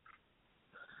anywhere.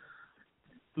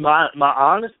 My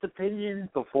honest opinion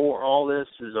before all this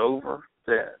is over,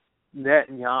 that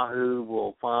Netanyahu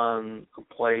will find a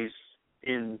place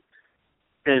in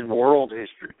world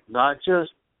history, not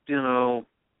just,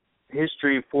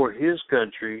 history for his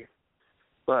country,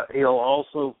 but he'll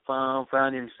also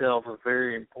find himself a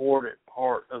very important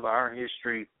part of our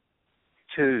history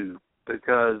too,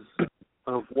 because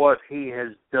of what he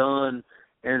has done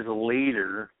as a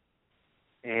leader.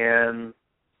 And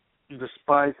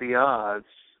despite the odds,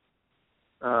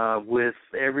 with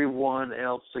everyone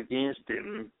else against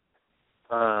him,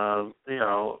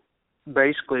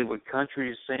 basically with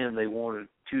countries saying they wanted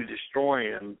to destroy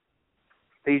him,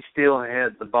 he still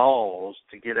had the balls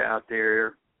to get out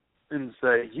there and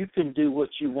say, you can do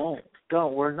what you want.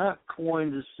 We're not going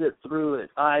to sit through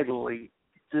it idly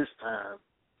this time.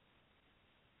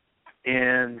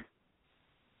 And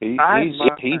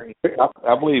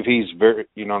I believe he's very,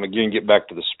 and again, get back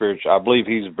to the spiritual, I believe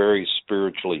he's very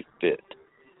spiritually fit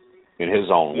in his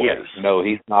own way. Yes. No,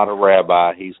 he's not a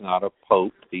rabbi. He's not a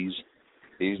pope. He's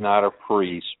not a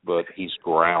priest, but he's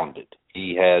grounded.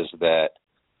 He has that.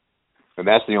 And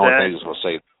that's the only thing I was going to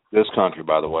say. This country,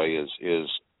 by the way, is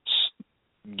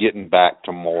getting back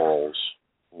to morals,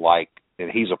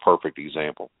 and he's a perfect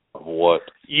example of what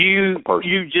you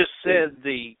just said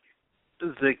the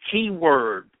key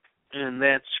word, and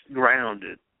that's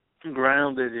grounded.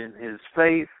 Grounded in his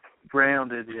faith,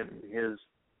 grounded in his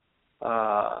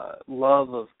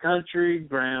love of country,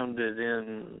 grounded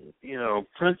in,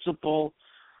 principle,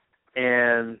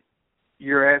 and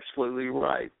you're absolutely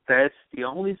right. That's the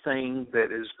only thing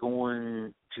that is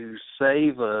going to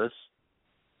save us,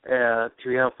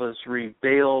 to help us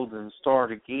rebuild and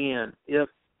start again, if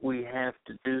we have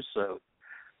to do so.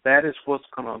 That is what's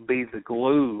going to be the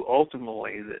glue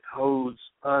ultimately that holds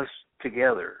us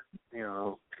together.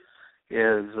 Is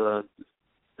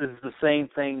the same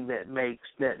thing that makes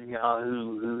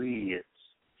Netanyahu who he is,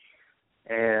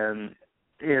 and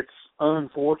it's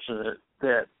unfortunate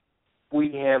that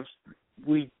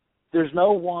there's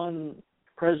no one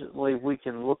presently we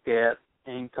can look at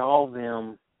and call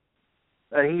them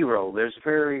a hero. There's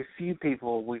very few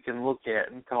people we can look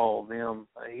at and call them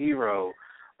a hero.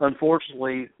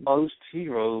 Unfortunately, most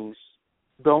heroes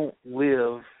don't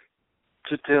live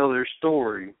to tell their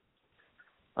story.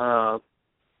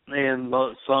 And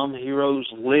some heroes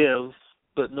live,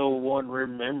 but no one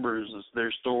remembers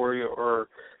their story, or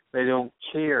they don't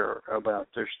care about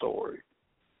their story.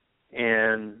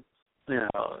 And,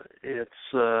 it's,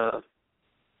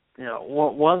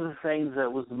 one of the things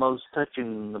that was the most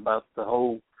touching about the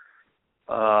whole,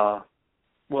 the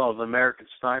American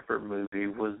Sniper movie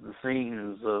was the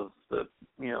scenes of the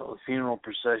funeral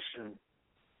procession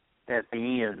at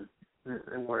the end,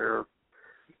 where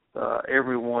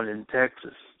everyone in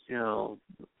Texas,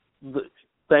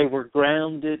 they were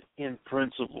grounded in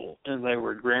principle, and they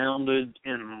were grounded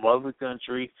in love of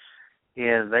country,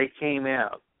 and they came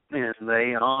out and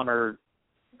they honored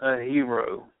a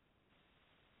hero.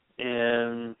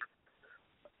 And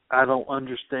I don't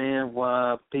understand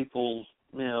why people,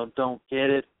 don't get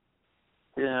it.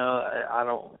 I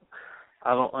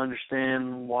don't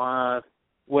understand why.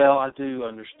 Well, I do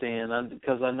understand,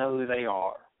 because I know who they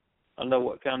are. I know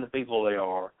what kind of people they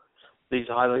are. These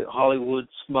Hollywood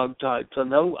smug types. I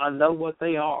know what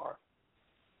they are,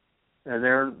 and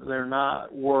they're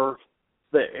not worth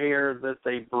the air that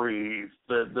they breathe.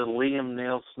 The Liam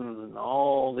Neesons and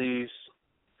all these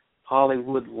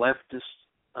Hollywood leftists.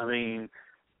 I mean,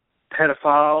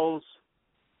 pedophiles.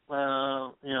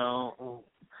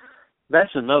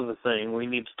 That's another thing we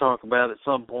need to talk about at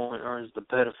some point, or is the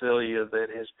pedophilia that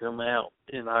has come out.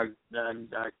 And I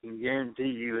can guarantee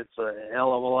you it's a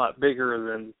hell of a lot bigger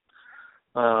than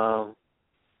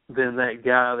that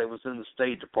guy that was in the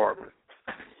State Department.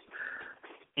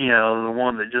 The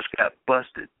one that just got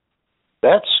busted.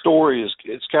 That story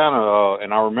it's kind of,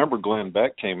 and I remember Glenn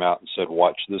Beck came out and said,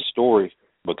 watch this story,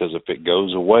 because if it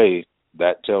goes away,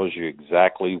 that tells you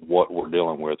exactly what we're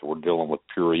dealing with. We're dealing with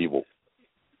pure evil.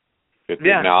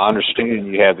 Now, I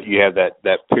understand you have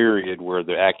that period where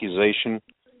the accusation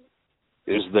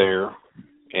is there,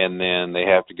 and then they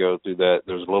have to go through that.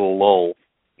 There's a little lull,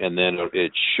 and then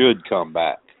it should come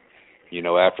back.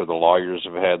 After the lawyers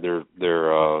have had their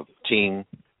team,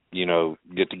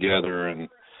 get together and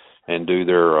do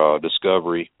their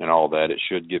discovery and all that, it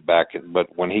should get back.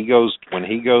 But when he goes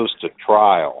to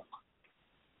trial,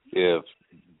 if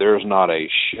there's not a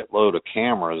shitload of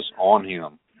cameras on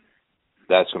him,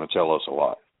 that's going to tell us a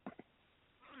lot.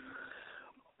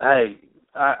 Hey,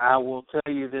 I will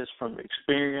tell you this from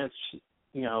experience,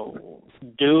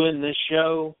 doing this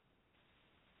show.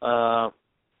 There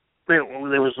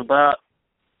was about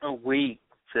a week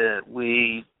that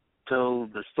we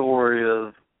told the story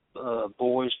of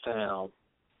Boys Town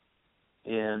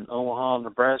in Omaha,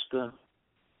 Nebraska.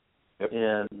 Yep.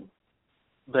 And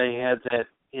they had that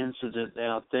incident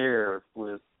out there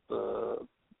with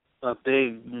a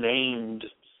big named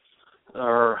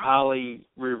or highly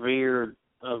revered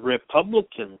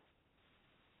Republican,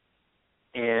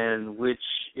 and which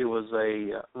it was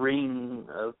a ring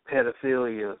of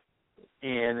pedophilia,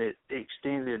 and it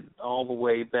extended all the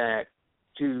way back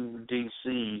to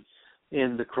D.C.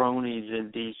 and the cronies in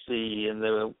D.C. and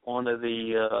one of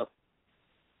the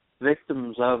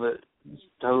victims of it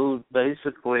told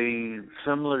basically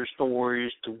similar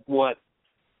stories to what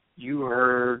you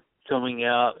heard coming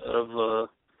out of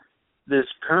this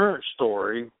current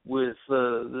story with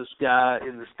this guy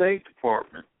in the State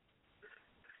Department.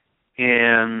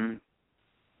 And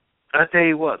I tell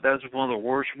you what, that was one of the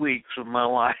worst weeks of my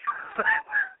life.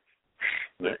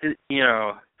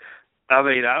 I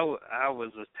mean, I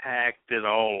was attacked at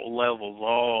all levels,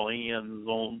 all ends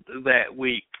on that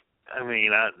week. I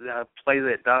mean, I played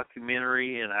that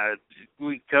documentary, and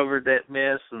we covered that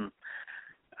mess, and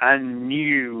I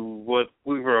knew what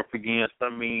we were up against. I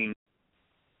mean,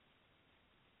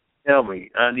 tell me,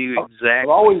 I knew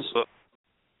exactly.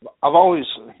 I've always,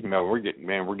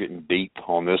 we're getting deep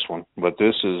on this one, but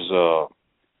this is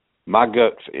my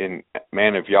gut. And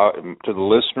man, if y'all, to the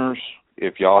listeners,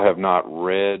 if y'all have not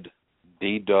read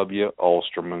D.W.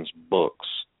 Ulsterman's books,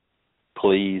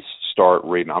 please start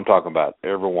reading. I'm talking about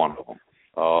every one of them.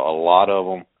 A lot of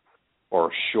them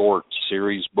are short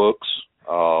series books,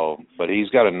 but he's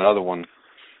got another one,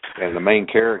 and the main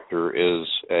character is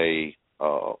he's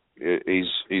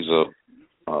a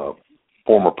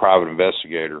former private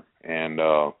investigator, and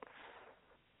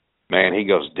man, he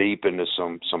goes deep into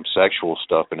some sexual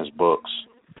stuff in his books,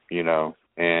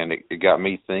 and it got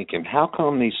me thinking, how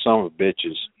come these son of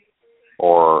bitches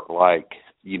are like,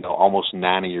 almost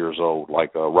 90 years old,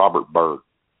 like Robert Byrd,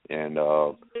 and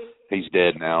he's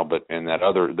dead now, but and that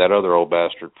other old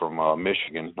bastard from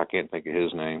Michigan, I can't think of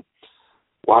his name.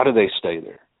 Why do they stay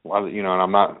there? Why,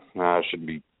 and I shouldn't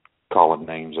be calling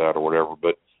names out or whatever,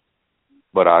 but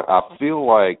I feel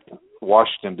like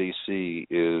Washington D.C.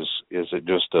 is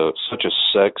just such a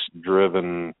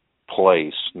sex-driven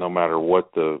place. No matter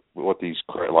what these,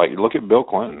 like, look at Bill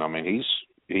Clinton. I mean,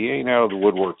 he ain't out of the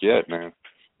woodwork yet, man.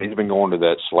 He's been going to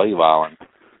that slave island,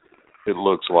 it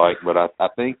looks like. But I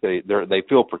think they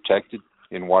feel protected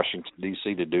in Washington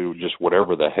D.C. to do just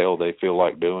whatever the hell they feel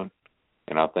like doing,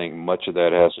 and I think much of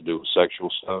that has to do with sexual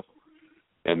stuff,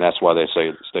 and that's why they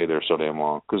stay there so damn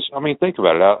long. Because I mean, think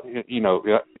about it.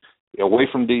 Away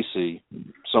from D.C.,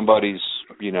 somebody's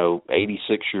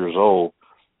 86 years old.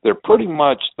 They're pretty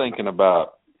much thinking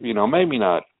about maybe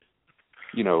not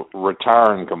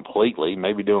retiring completely,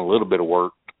 maybe doing a little bit of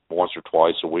work once or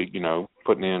twice a week,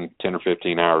 putting in 10 or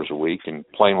 15 hours a week and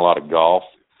playing a lot of golf.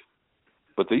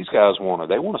 But these guys want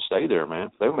to stay there, man.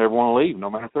 They don't ever want to leave, no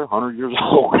matter if they're 100 years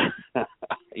old.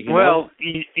 Well,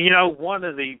 one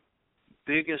of the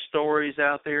biggest stories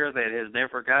out there that has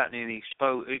never gotten any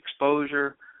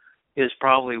exposure is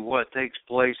probably what takes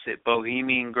place at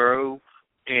Bohemian Grove.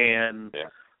 And,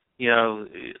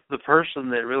 the person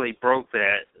that really broke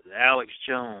that, Alex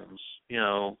Jones,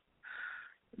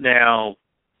 now,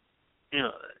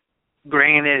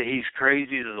 granted, he's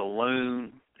crazy as a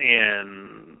loon,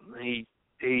 and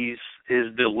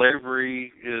his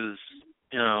delivery is,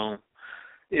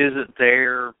 isn't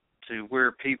there to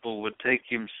where people would take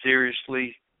him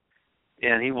seriously,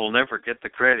 and he will never get the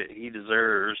credit he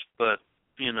deserves. But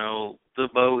the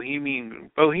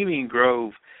Bohemian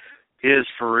Grove is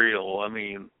for real. I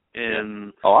mean,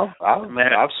 and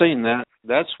I've seen that.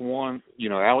 That's one.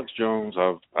 Alex Jones.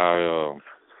 I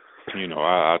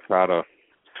try to.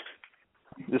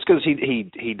 It's because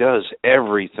he does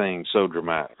everything so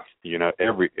dramatic.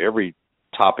 Every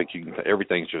topic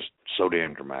everything's just so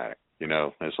damn dramatic.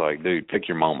 It's like, dude, pick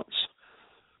your moments.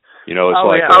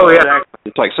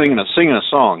 It's like singing a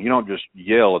song. You don't just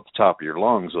yell at the top of your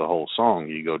lungs the whole song.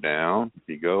 You go down,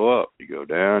 you go up, you go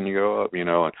down, you go up.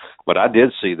 But I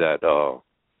did see that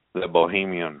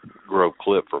Bohemian Grove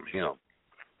clip from him,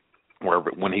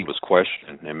 when he was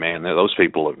questioned, and man, those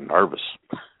people look nervous.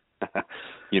 So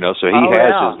he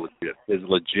has his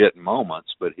legit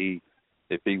moments, but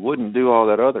if he wouldn't do all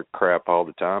that other crap all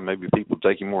the time, maybe people would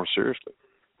take him more seriously.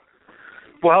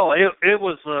 Well, it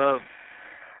was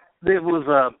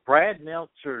Brad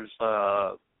Meltzer's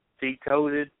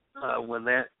Decoded when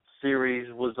that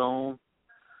series was on.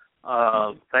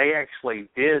 They actually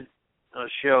did a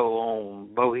show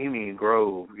on Bohemian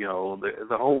Grove.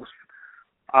 The whole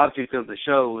object of the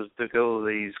show was to go to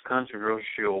these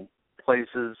controversial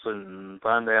places and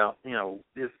find out,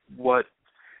 if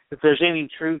there's any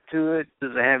truth to it,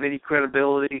 does it have any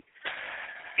credibility?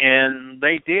 And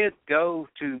they did go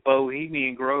to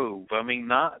Bohemian Grove. I mean,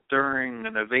 not during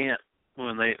an event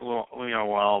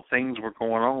while things were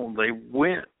going on. They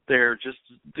went there just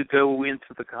to go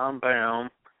into the compound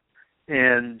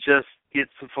and just get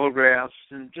some photographs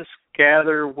and just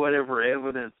gather whatever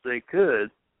evidence they could.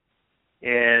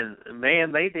 And,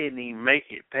 man, they didn't even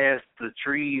make it past the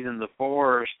trees in the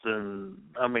forest. And,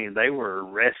 I mean, they were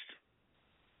arrested.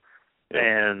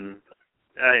 And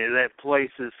that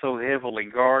place is so heavily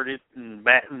guarded and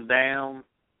battened down.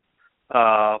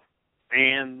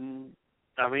 And,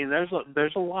 I mean, there's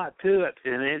a lot to it.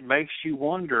 And it makes you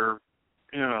wonder,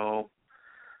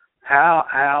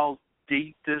 how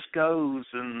deep this goes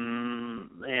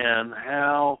and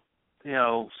how,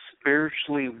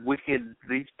 spiritually wicked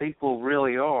these people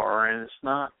really are. And it's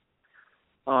not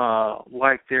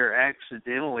like they're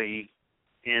accidentally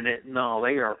in it. No,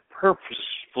 they are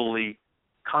purposefully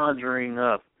conjuring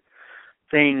up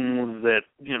things that,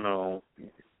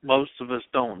 most of us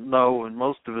don't know and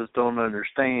most of us don't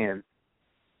understand.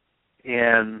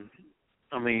 And,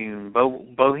 I mean,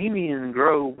 Bohemian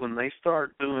Grove, when they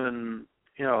start doing,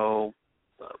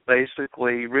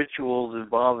 basically rituals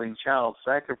involving child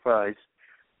sacrifice,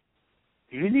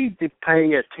 you need to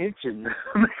pay attention.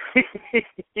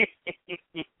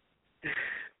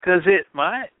 Because it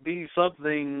might be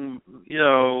something,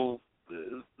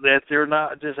 that they're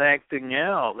not just acting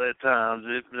out at times.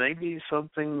 It may be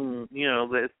something,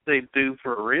 that they do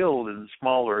for real in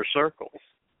smaller circles.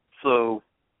 So,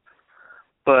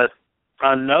 but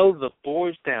I know the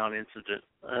Boys Town incident,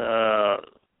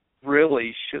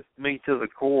 really shook me to the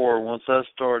core once I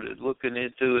started looking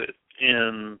into it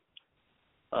in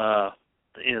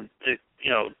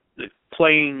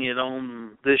playing it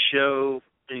on this show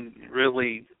and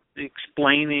really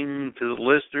explaining to the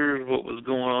listeners what was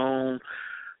going on.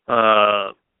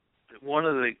 One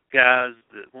of the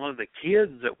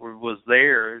kids that was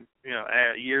there,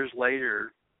 years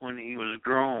later when he was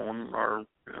grown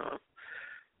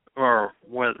or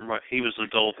when he was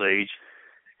adult age,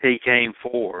 he came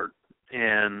forward,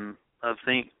 and I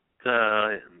think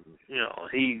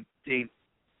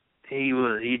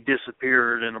he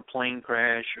disappeared in a plane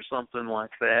crash or something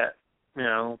like that,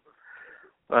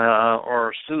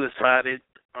 or suicided,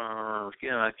 or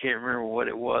I can't remember what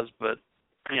it was, but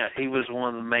he was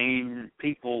one of the main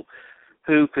people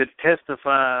who could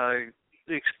testify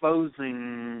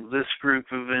exposing this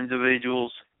group of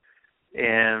individuals,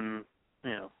 and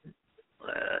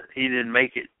he didn't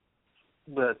make it.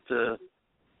 But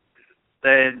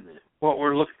then what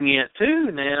we're looking at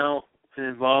too now,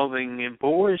 involving in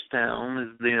Boys Town,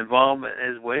 is the involvement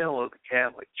as well of the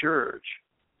Catholic Church.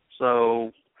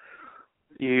 So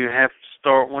you have to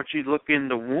start, once you look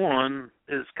into one,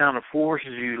 it kind of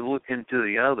forces you to look into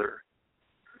the other.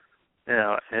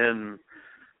 And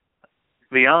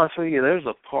to be honest with you, there's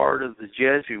a part of the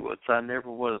Jesuits I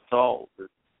never would have thought that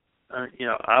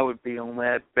I would be on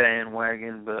that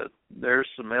bandwagon, but there's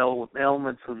some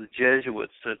elements of the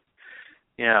Jesuits that,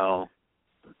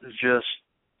 just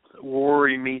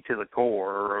worry me to the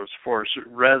core, or as far as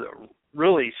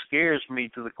really scares me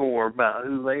to the core about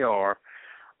who they are,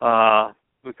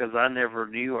 because I never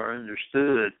knew or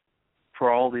understood for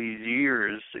all these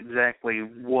years exactly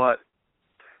what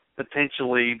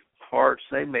potentially parts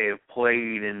they may have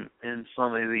played in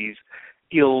some of these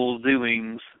ill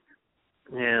doings.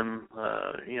 And,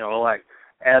 like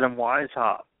Adam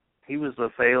Weishaupt, he was a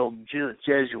failed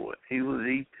Jesuit. He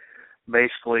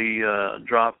basically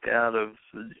dropped out of,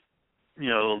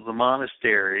 the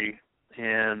monastery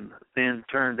and then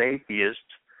turned atheist,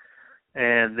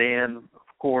 and then,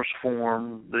 of course,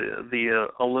 formed the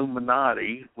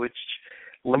Illuminati, which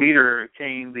later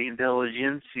came the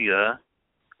Intelligentsia,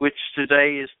 which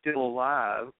today is still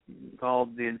alive,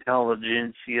 called the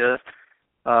Intelligentsia,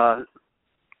 or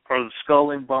the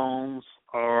Skull and Bones,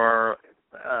 or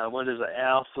what is it,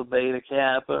 Alpha Beta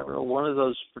Kappa, or one of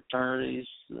those fraternities.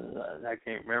 I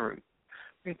can't remember. I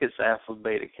think it's Alpha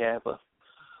Beta Kappa.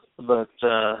 But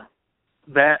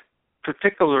that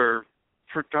particular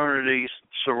fraternity,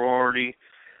 sorority,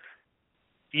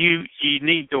 you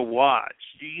need to watch.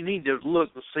 You need to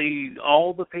look to see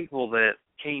all the people that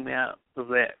came out of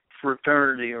that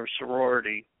fraternity or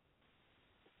sorority.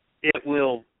 It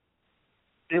will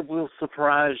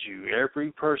surprise you.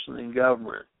 Every person in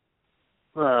government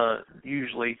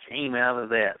usually came out of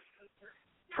that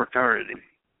fraternity.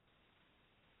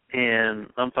 And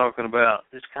I'm talking about,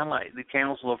 it's kind of like the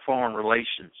Council of Foreign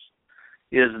Relations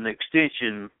is an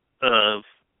extension of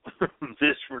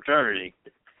this fraternity.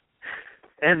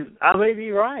 And I may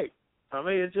be right. I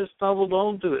may have just stumbled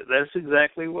onto it. That's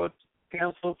exactly what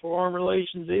Council of Foreign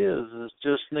Relations is. It's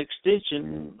just an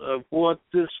extension of what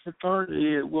this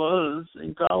fraternity it was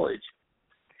in college.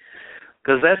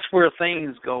 Because that's where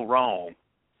things go wrong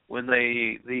when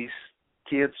these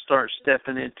kids start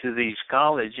stepping into these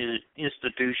college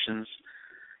institutions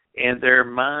and their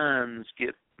minds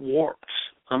get warped.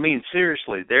 I mean,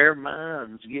 seriously, their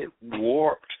minds get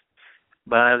warped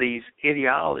by these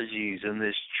ideologies and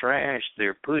this trash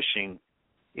they're pushing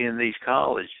in these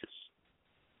colleges.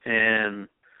 And,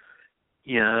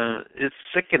 it's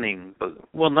sickening. But,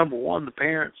 well, number one, the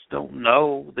parents don't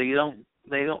know. They don't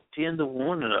tend to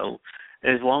want to know.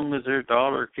 As long as their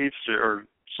daughter or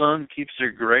son keeps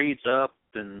their grades up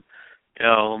and,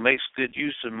 makes good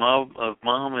use of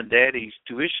mom and daddy's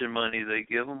tuition money they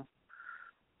give them,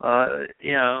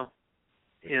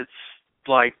 it's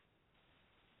like,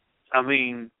 I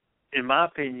mean, in my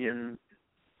opinion,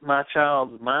 my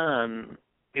child's mind,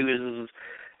 it was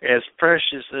as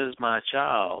precious as my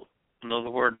child. In other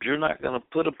words, you're not going to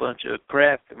put a bunch of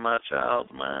crap in my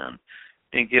child's mind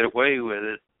and get away with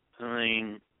it. I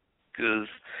mean, because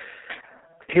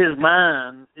his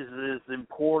mind is as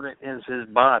important as his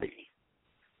body.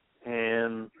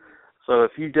 And so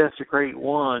if you desecrate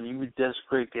one, you would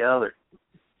desecrate the other.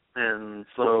 And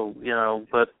so,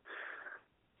 but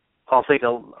I think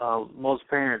most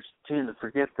parents tend to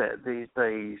forget that these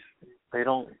days. They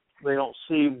don't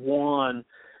see one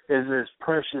as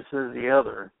precious as the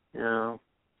other.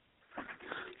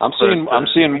 I'm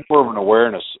seeing more of an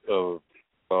awareness of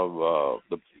a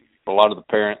lot of the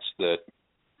parents that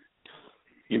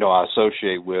I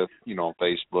associate with, on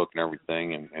Facebook and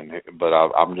everything, but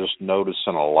I'm just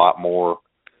noticing a lot more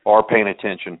are paying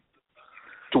attention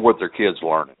to what their kids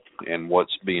learning and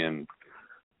what's being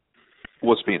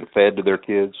fed to their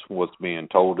kids, what's being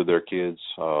told to their kids.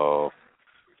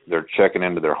 They're checking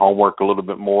into their homework a little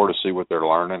bit more to see what they're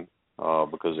learning,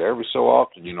 because every so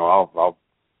often,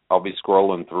 I'll be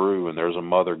scrolling through and there's a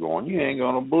mother going, "You ain't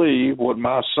gonna believe what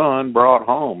my son brought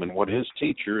home and what his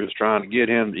teacher is trying to get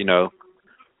him."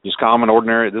 Just common,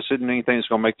 ordinary. This isn't anything that's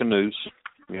gonna make the news.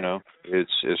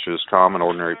 It's just common,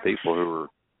 ordinary people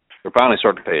they're finally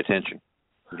starting to pay attention.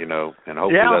 And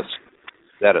hopefully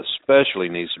that especially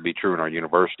needs to be true in our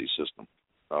university system.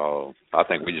 I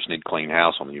think we just need clean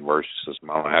house on the university system.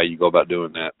 I don't know how you go about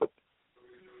doing that, but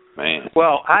man.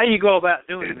 Well, how you go about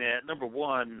doing that? Number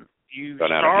one, you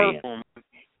starve them.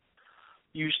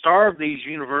 You starve these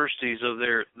universities of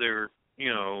their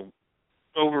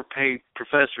overpaid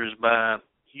professors by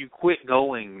you quit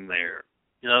going there.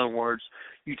 In other words,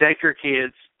 you take your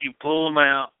kids, you pull them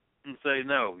out, and say,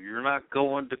 "No, you're not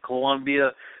going to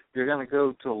Columbia. You're going to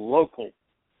go to a local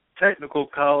technical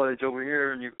college over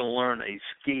here, and you're going to learn a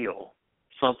skill,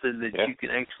 something that you can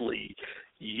actually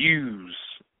use."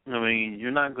 I mean,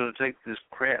 you're not going to take this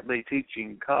crap they teach you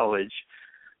in college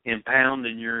and pound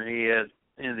in your head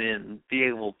and then be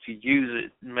able to use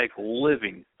it and make a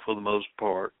living for the most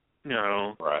part,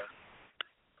 Right.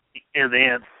 And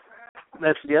then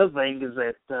that's the other thing is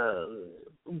that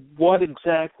what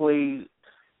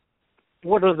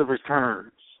are the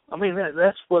returns? I mean,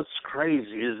 that's what's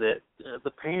crazy is that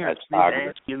the parents need to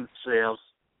ask themselves,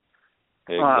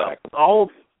 exactly.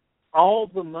 all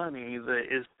the money that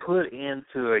is put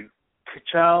into a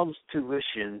child's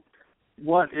tuition,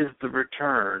 what is the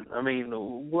return? I mean,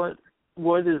 what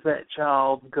is that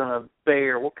child going to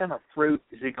bear? What kind of fruit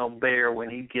is he going to bear when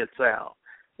he gets out?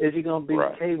 Is he going to be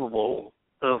capable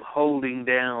of holding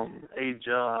down a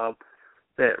job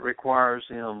that requires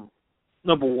him,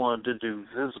 number one, to do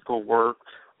physical work,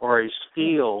 or a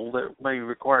skill that may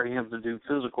require him to do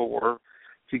physical work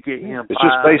to get him It's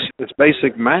just basic. It's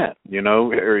basic math,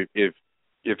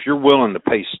 If you're willing to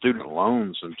pay student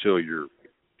loans until you're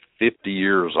 50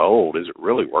 years old, is it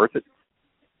really worth it?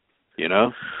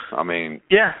 I mean,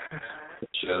 yeah.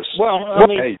 It's just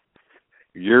hey,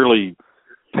 yearly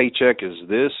paycheck is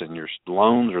this, and your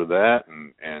loans are that,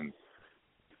 and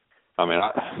I mean,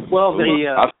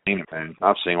 I've seen it, man.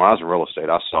 I've seen when I was in real estate,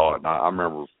 I saw it. And I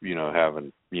remember,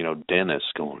 having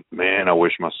dentists going, "Man, I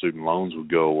wish my student loans would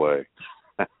go away."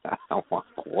 I'm like,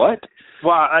 what?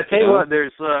 Well, I tell you what,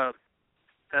 there's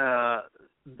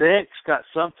Beck's got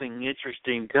something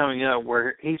interesting coming up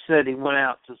where he said he went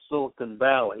out to Silicon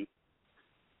Valley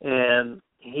and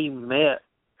he met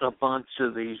a bunch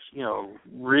of these,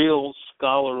 real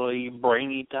scholarly,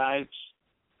 brainy types.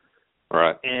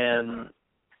 Right. And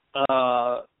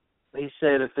he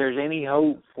said if there's any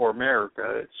hope for America,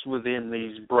 it's within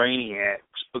these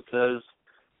brainiacs because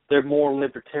they're more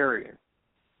libertarian.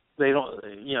 They don't,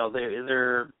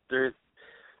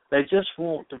 they just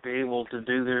want to be able to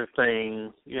do their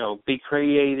thing, be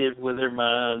creative with their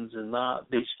minds and not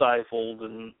be stifled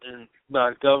and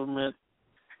by government.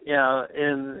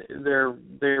 And they're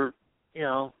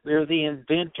the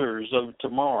inventors of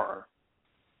tomorrow.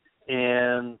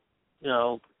 And,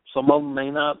 some of them may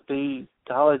not be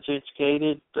college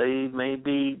educated. They may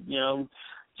be,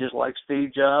 just like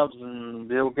Steve Jobs and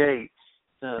Bill Gates.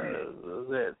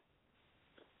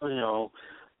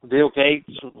 Bill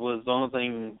Gates was the only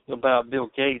thing about Bill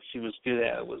Gates he was good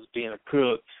at was being a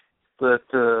crook. But,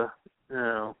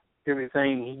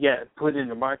 everything he got put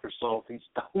into Microsoft, he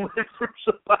stole it from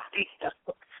somebody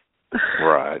else.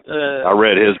 Right. I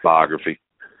read his biography.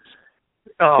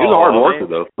 Oh, he's a hard worker,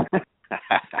 though.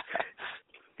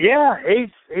 Yeah,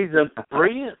 he's a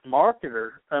brilliant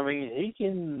marketer. I mean, he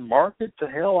can market the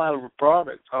hell out of a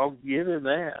product. I'll give him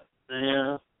that.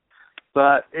 Yeah.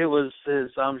 But it was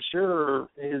I'm sure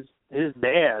his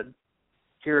dad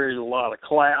carried a lot of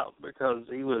clout because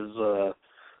he was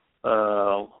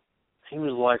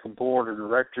like a board of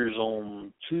directors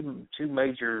on two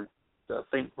major, I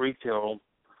think, retail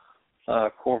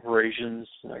corporations.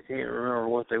 I can't remember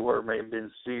what they were. Maybe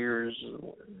been Sears,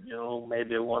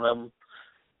 maybe one of them.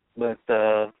 But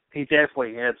he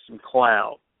definitely had some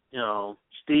clout.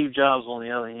 Steve Jobs, on the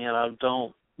other hand, I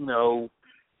don't know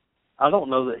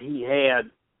that he had,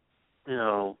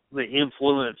 the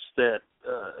influence that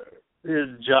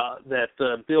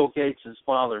Bill Gates'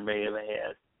 father may have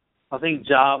had. I think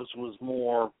Jobs was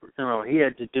more, he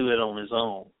had to do it on his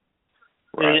own.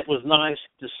 Right. And it was nice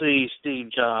to see Steve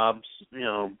Jobs,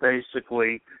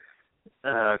 basically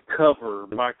cover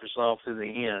Microsoft in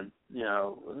the end, you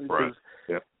know, Right.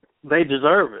 Yep. they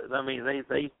deserve it. I mean,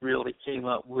 they really came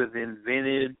up with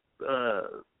invented,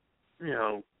 you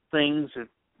know, things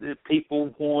that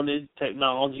people wanted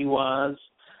technology-wise.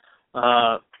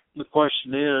 The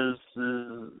question is,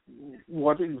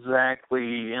 what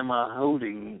exactly am I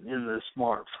holding in this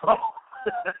smartphone?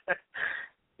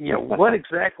 You know, what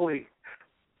exactly?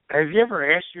 Have you ever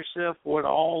asked yourself what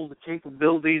all the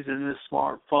capabilities in this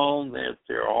smartphone that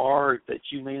there are that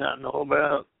you may not know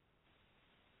about?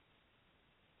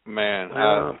 Man,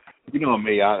 you know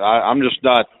me. I'm just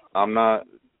not. I'm not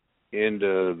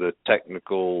into the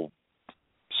technical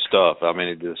stuff. I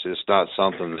mean, it's not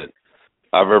something that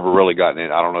I've ever really gotten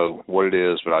in. I don't know what it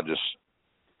is, but I just,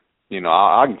 you know,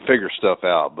 I can figure stuff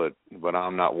out, but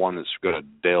I'm not one that's going to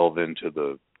delve into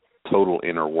the total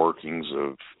inner workings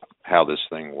of how this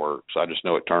thing works. I just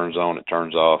know it turns on, it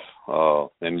turns off,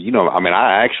 and you know, I mean,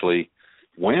 I actually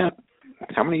went.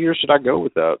 How many years did I go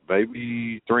with that?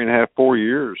 Maybe 3.5, 4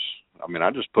 years. I mean, I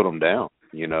just put them down,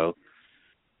 you know.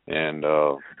 And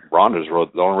Rhonda's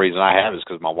the only reason I have is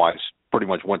because my wife pretty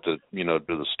much went to, you know,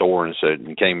 to the store and said,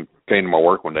 and came to my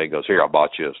work one day and goes, "Here, I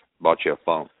bought you a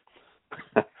phone."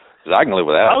 Because I can live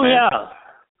without. Oh, man. yeah.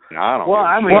 You know, I don't. Well,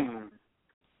 I mean,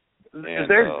 and,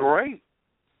 they're great,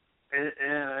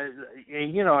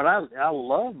 and you know, and I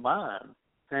love mine,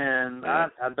 and yeah.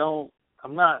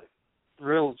 I'm not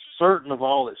real certain of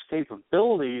all its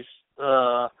capabilities,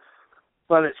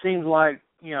 but it seems like,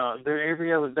 you know,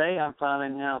 every other day I'm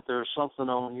finding out there's something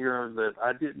on here that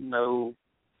I didn't know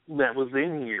that was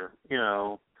in here, you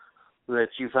know, that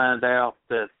you find out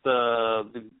that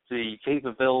the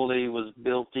capability was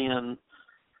built in,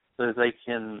 that they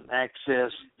can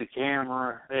access the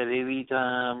camera at any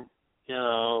time, you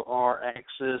know, or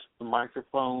access the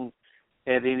microphone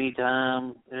at any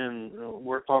time. And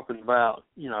we're talking about,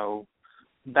 you know,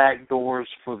 back doors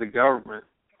for the government.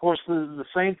 Of course, the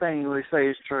same thing they say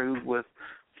is true with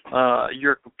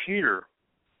your computer.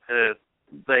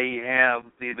 They have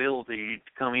the ability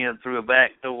to come in through a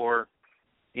back door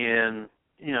and,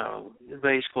 you know,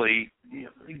 basically, you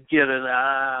know, get an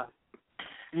eye,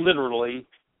 literally,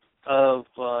 of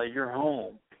your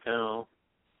home, you know.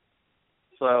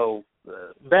 So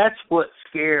that's what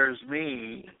scares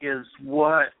me, is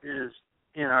what is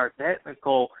in our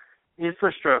technical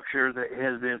infrastructure that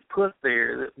has been put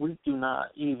there that we do not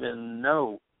even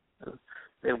know,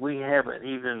 that we haven't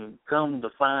even come to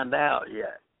find out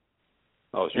yet.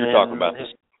 Oh, so you're talking about the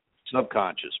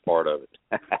subconscious part of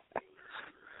it.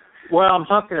 Well, I'm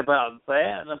talking about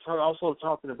that, and I'm also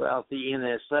talking about the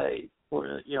NSA.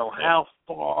 You know, how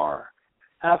far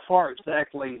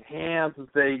exactly have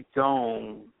they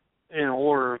gone in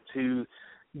order to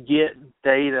get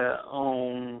data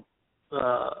on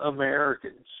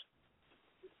Americans?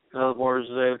 In other words,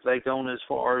 have they gone as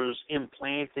far as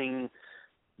implanting,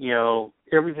 you know,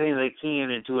 everything they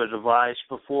can into a device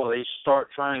before they start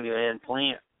trying to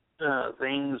implant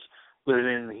things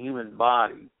within the human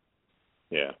body?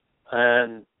 Yeah.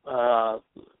 And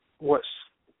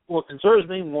what concerns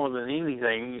me more than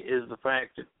anything is the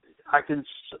fact that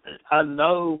I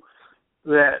know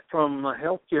that from a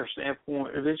healthcare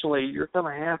standpoint, eventually you're going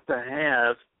to have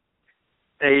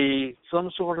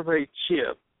some sort of a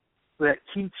chip that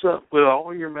keeps up with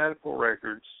all your medical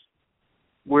records,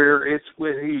 where it's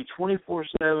with you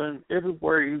 24/7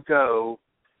 everywhere you go,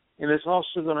 and it's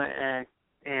also going to act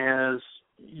as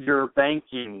your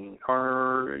banking,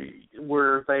 or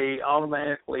where they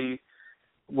automatically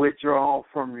withdraw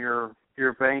from your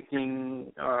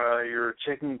banking, your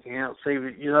checking account, save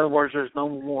it. In other words, there's no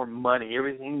more money.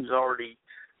 Everything's already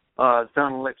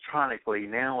done electronically.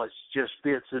 Now it's just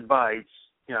bits and bytes.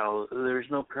 You know, there's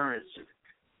no currency.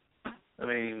 I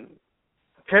mean,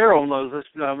 Carol knows this.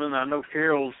 I mean, I know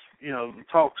Carol's, you know,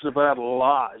 talks about it a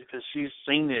lot because she's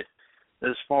seen it.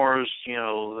 As far as, you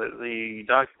know, the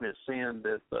documents saying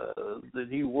that the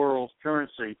new world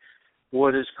currency,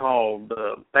 what is called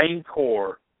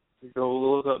Bancor. Go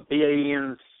look up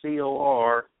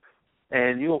BANCOR,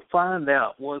 and you'll find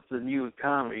out what the new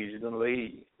economy is going to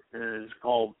be. And it's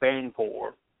called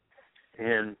Bancor.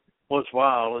 And what's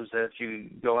wild is that you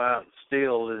go out and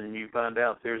steal, and you find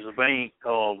out there's a bank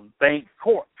called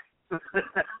Bancor.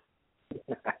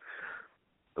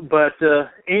 But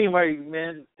anyway,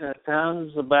 man,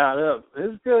 time's about up.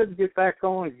 It's good to get back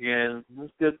on again.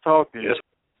 It's good talking. Yes.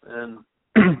 And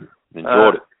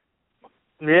enjoyed it.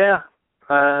 Yeah,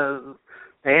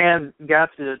 and got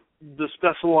to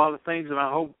discuss a lot of things, and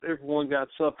I hope everyone got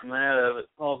something out of it.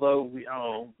 Although we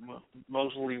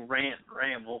mostly rant and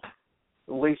ramble,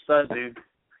 at least I do.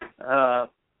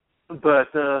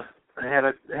 But had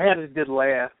a good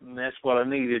laugh, and that's what I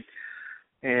needed.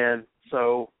 And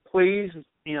so please,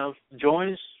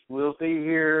 join us. We'll be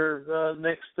here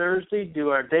next Thursday. Do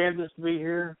our damnedest to be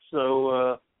here.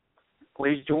 So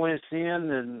please join us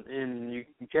in, and you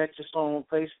can catch us on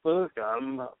Facebook.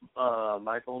 I'm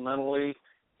Michael Nunnally,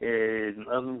 and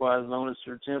otherwise known as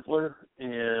Sir Templar.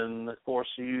 And, of course,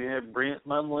 you have Brent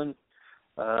Munlin,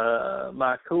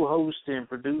 my co-host and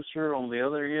producer on the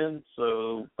other end.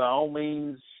 So by all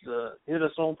means, hit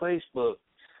us on Facebook.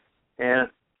 And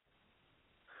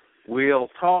we'll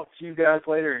talk to you guys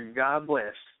later, and God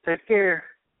bless. Take care.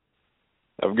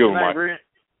 Have a good one, Good night, Mike. Brent.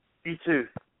 You too.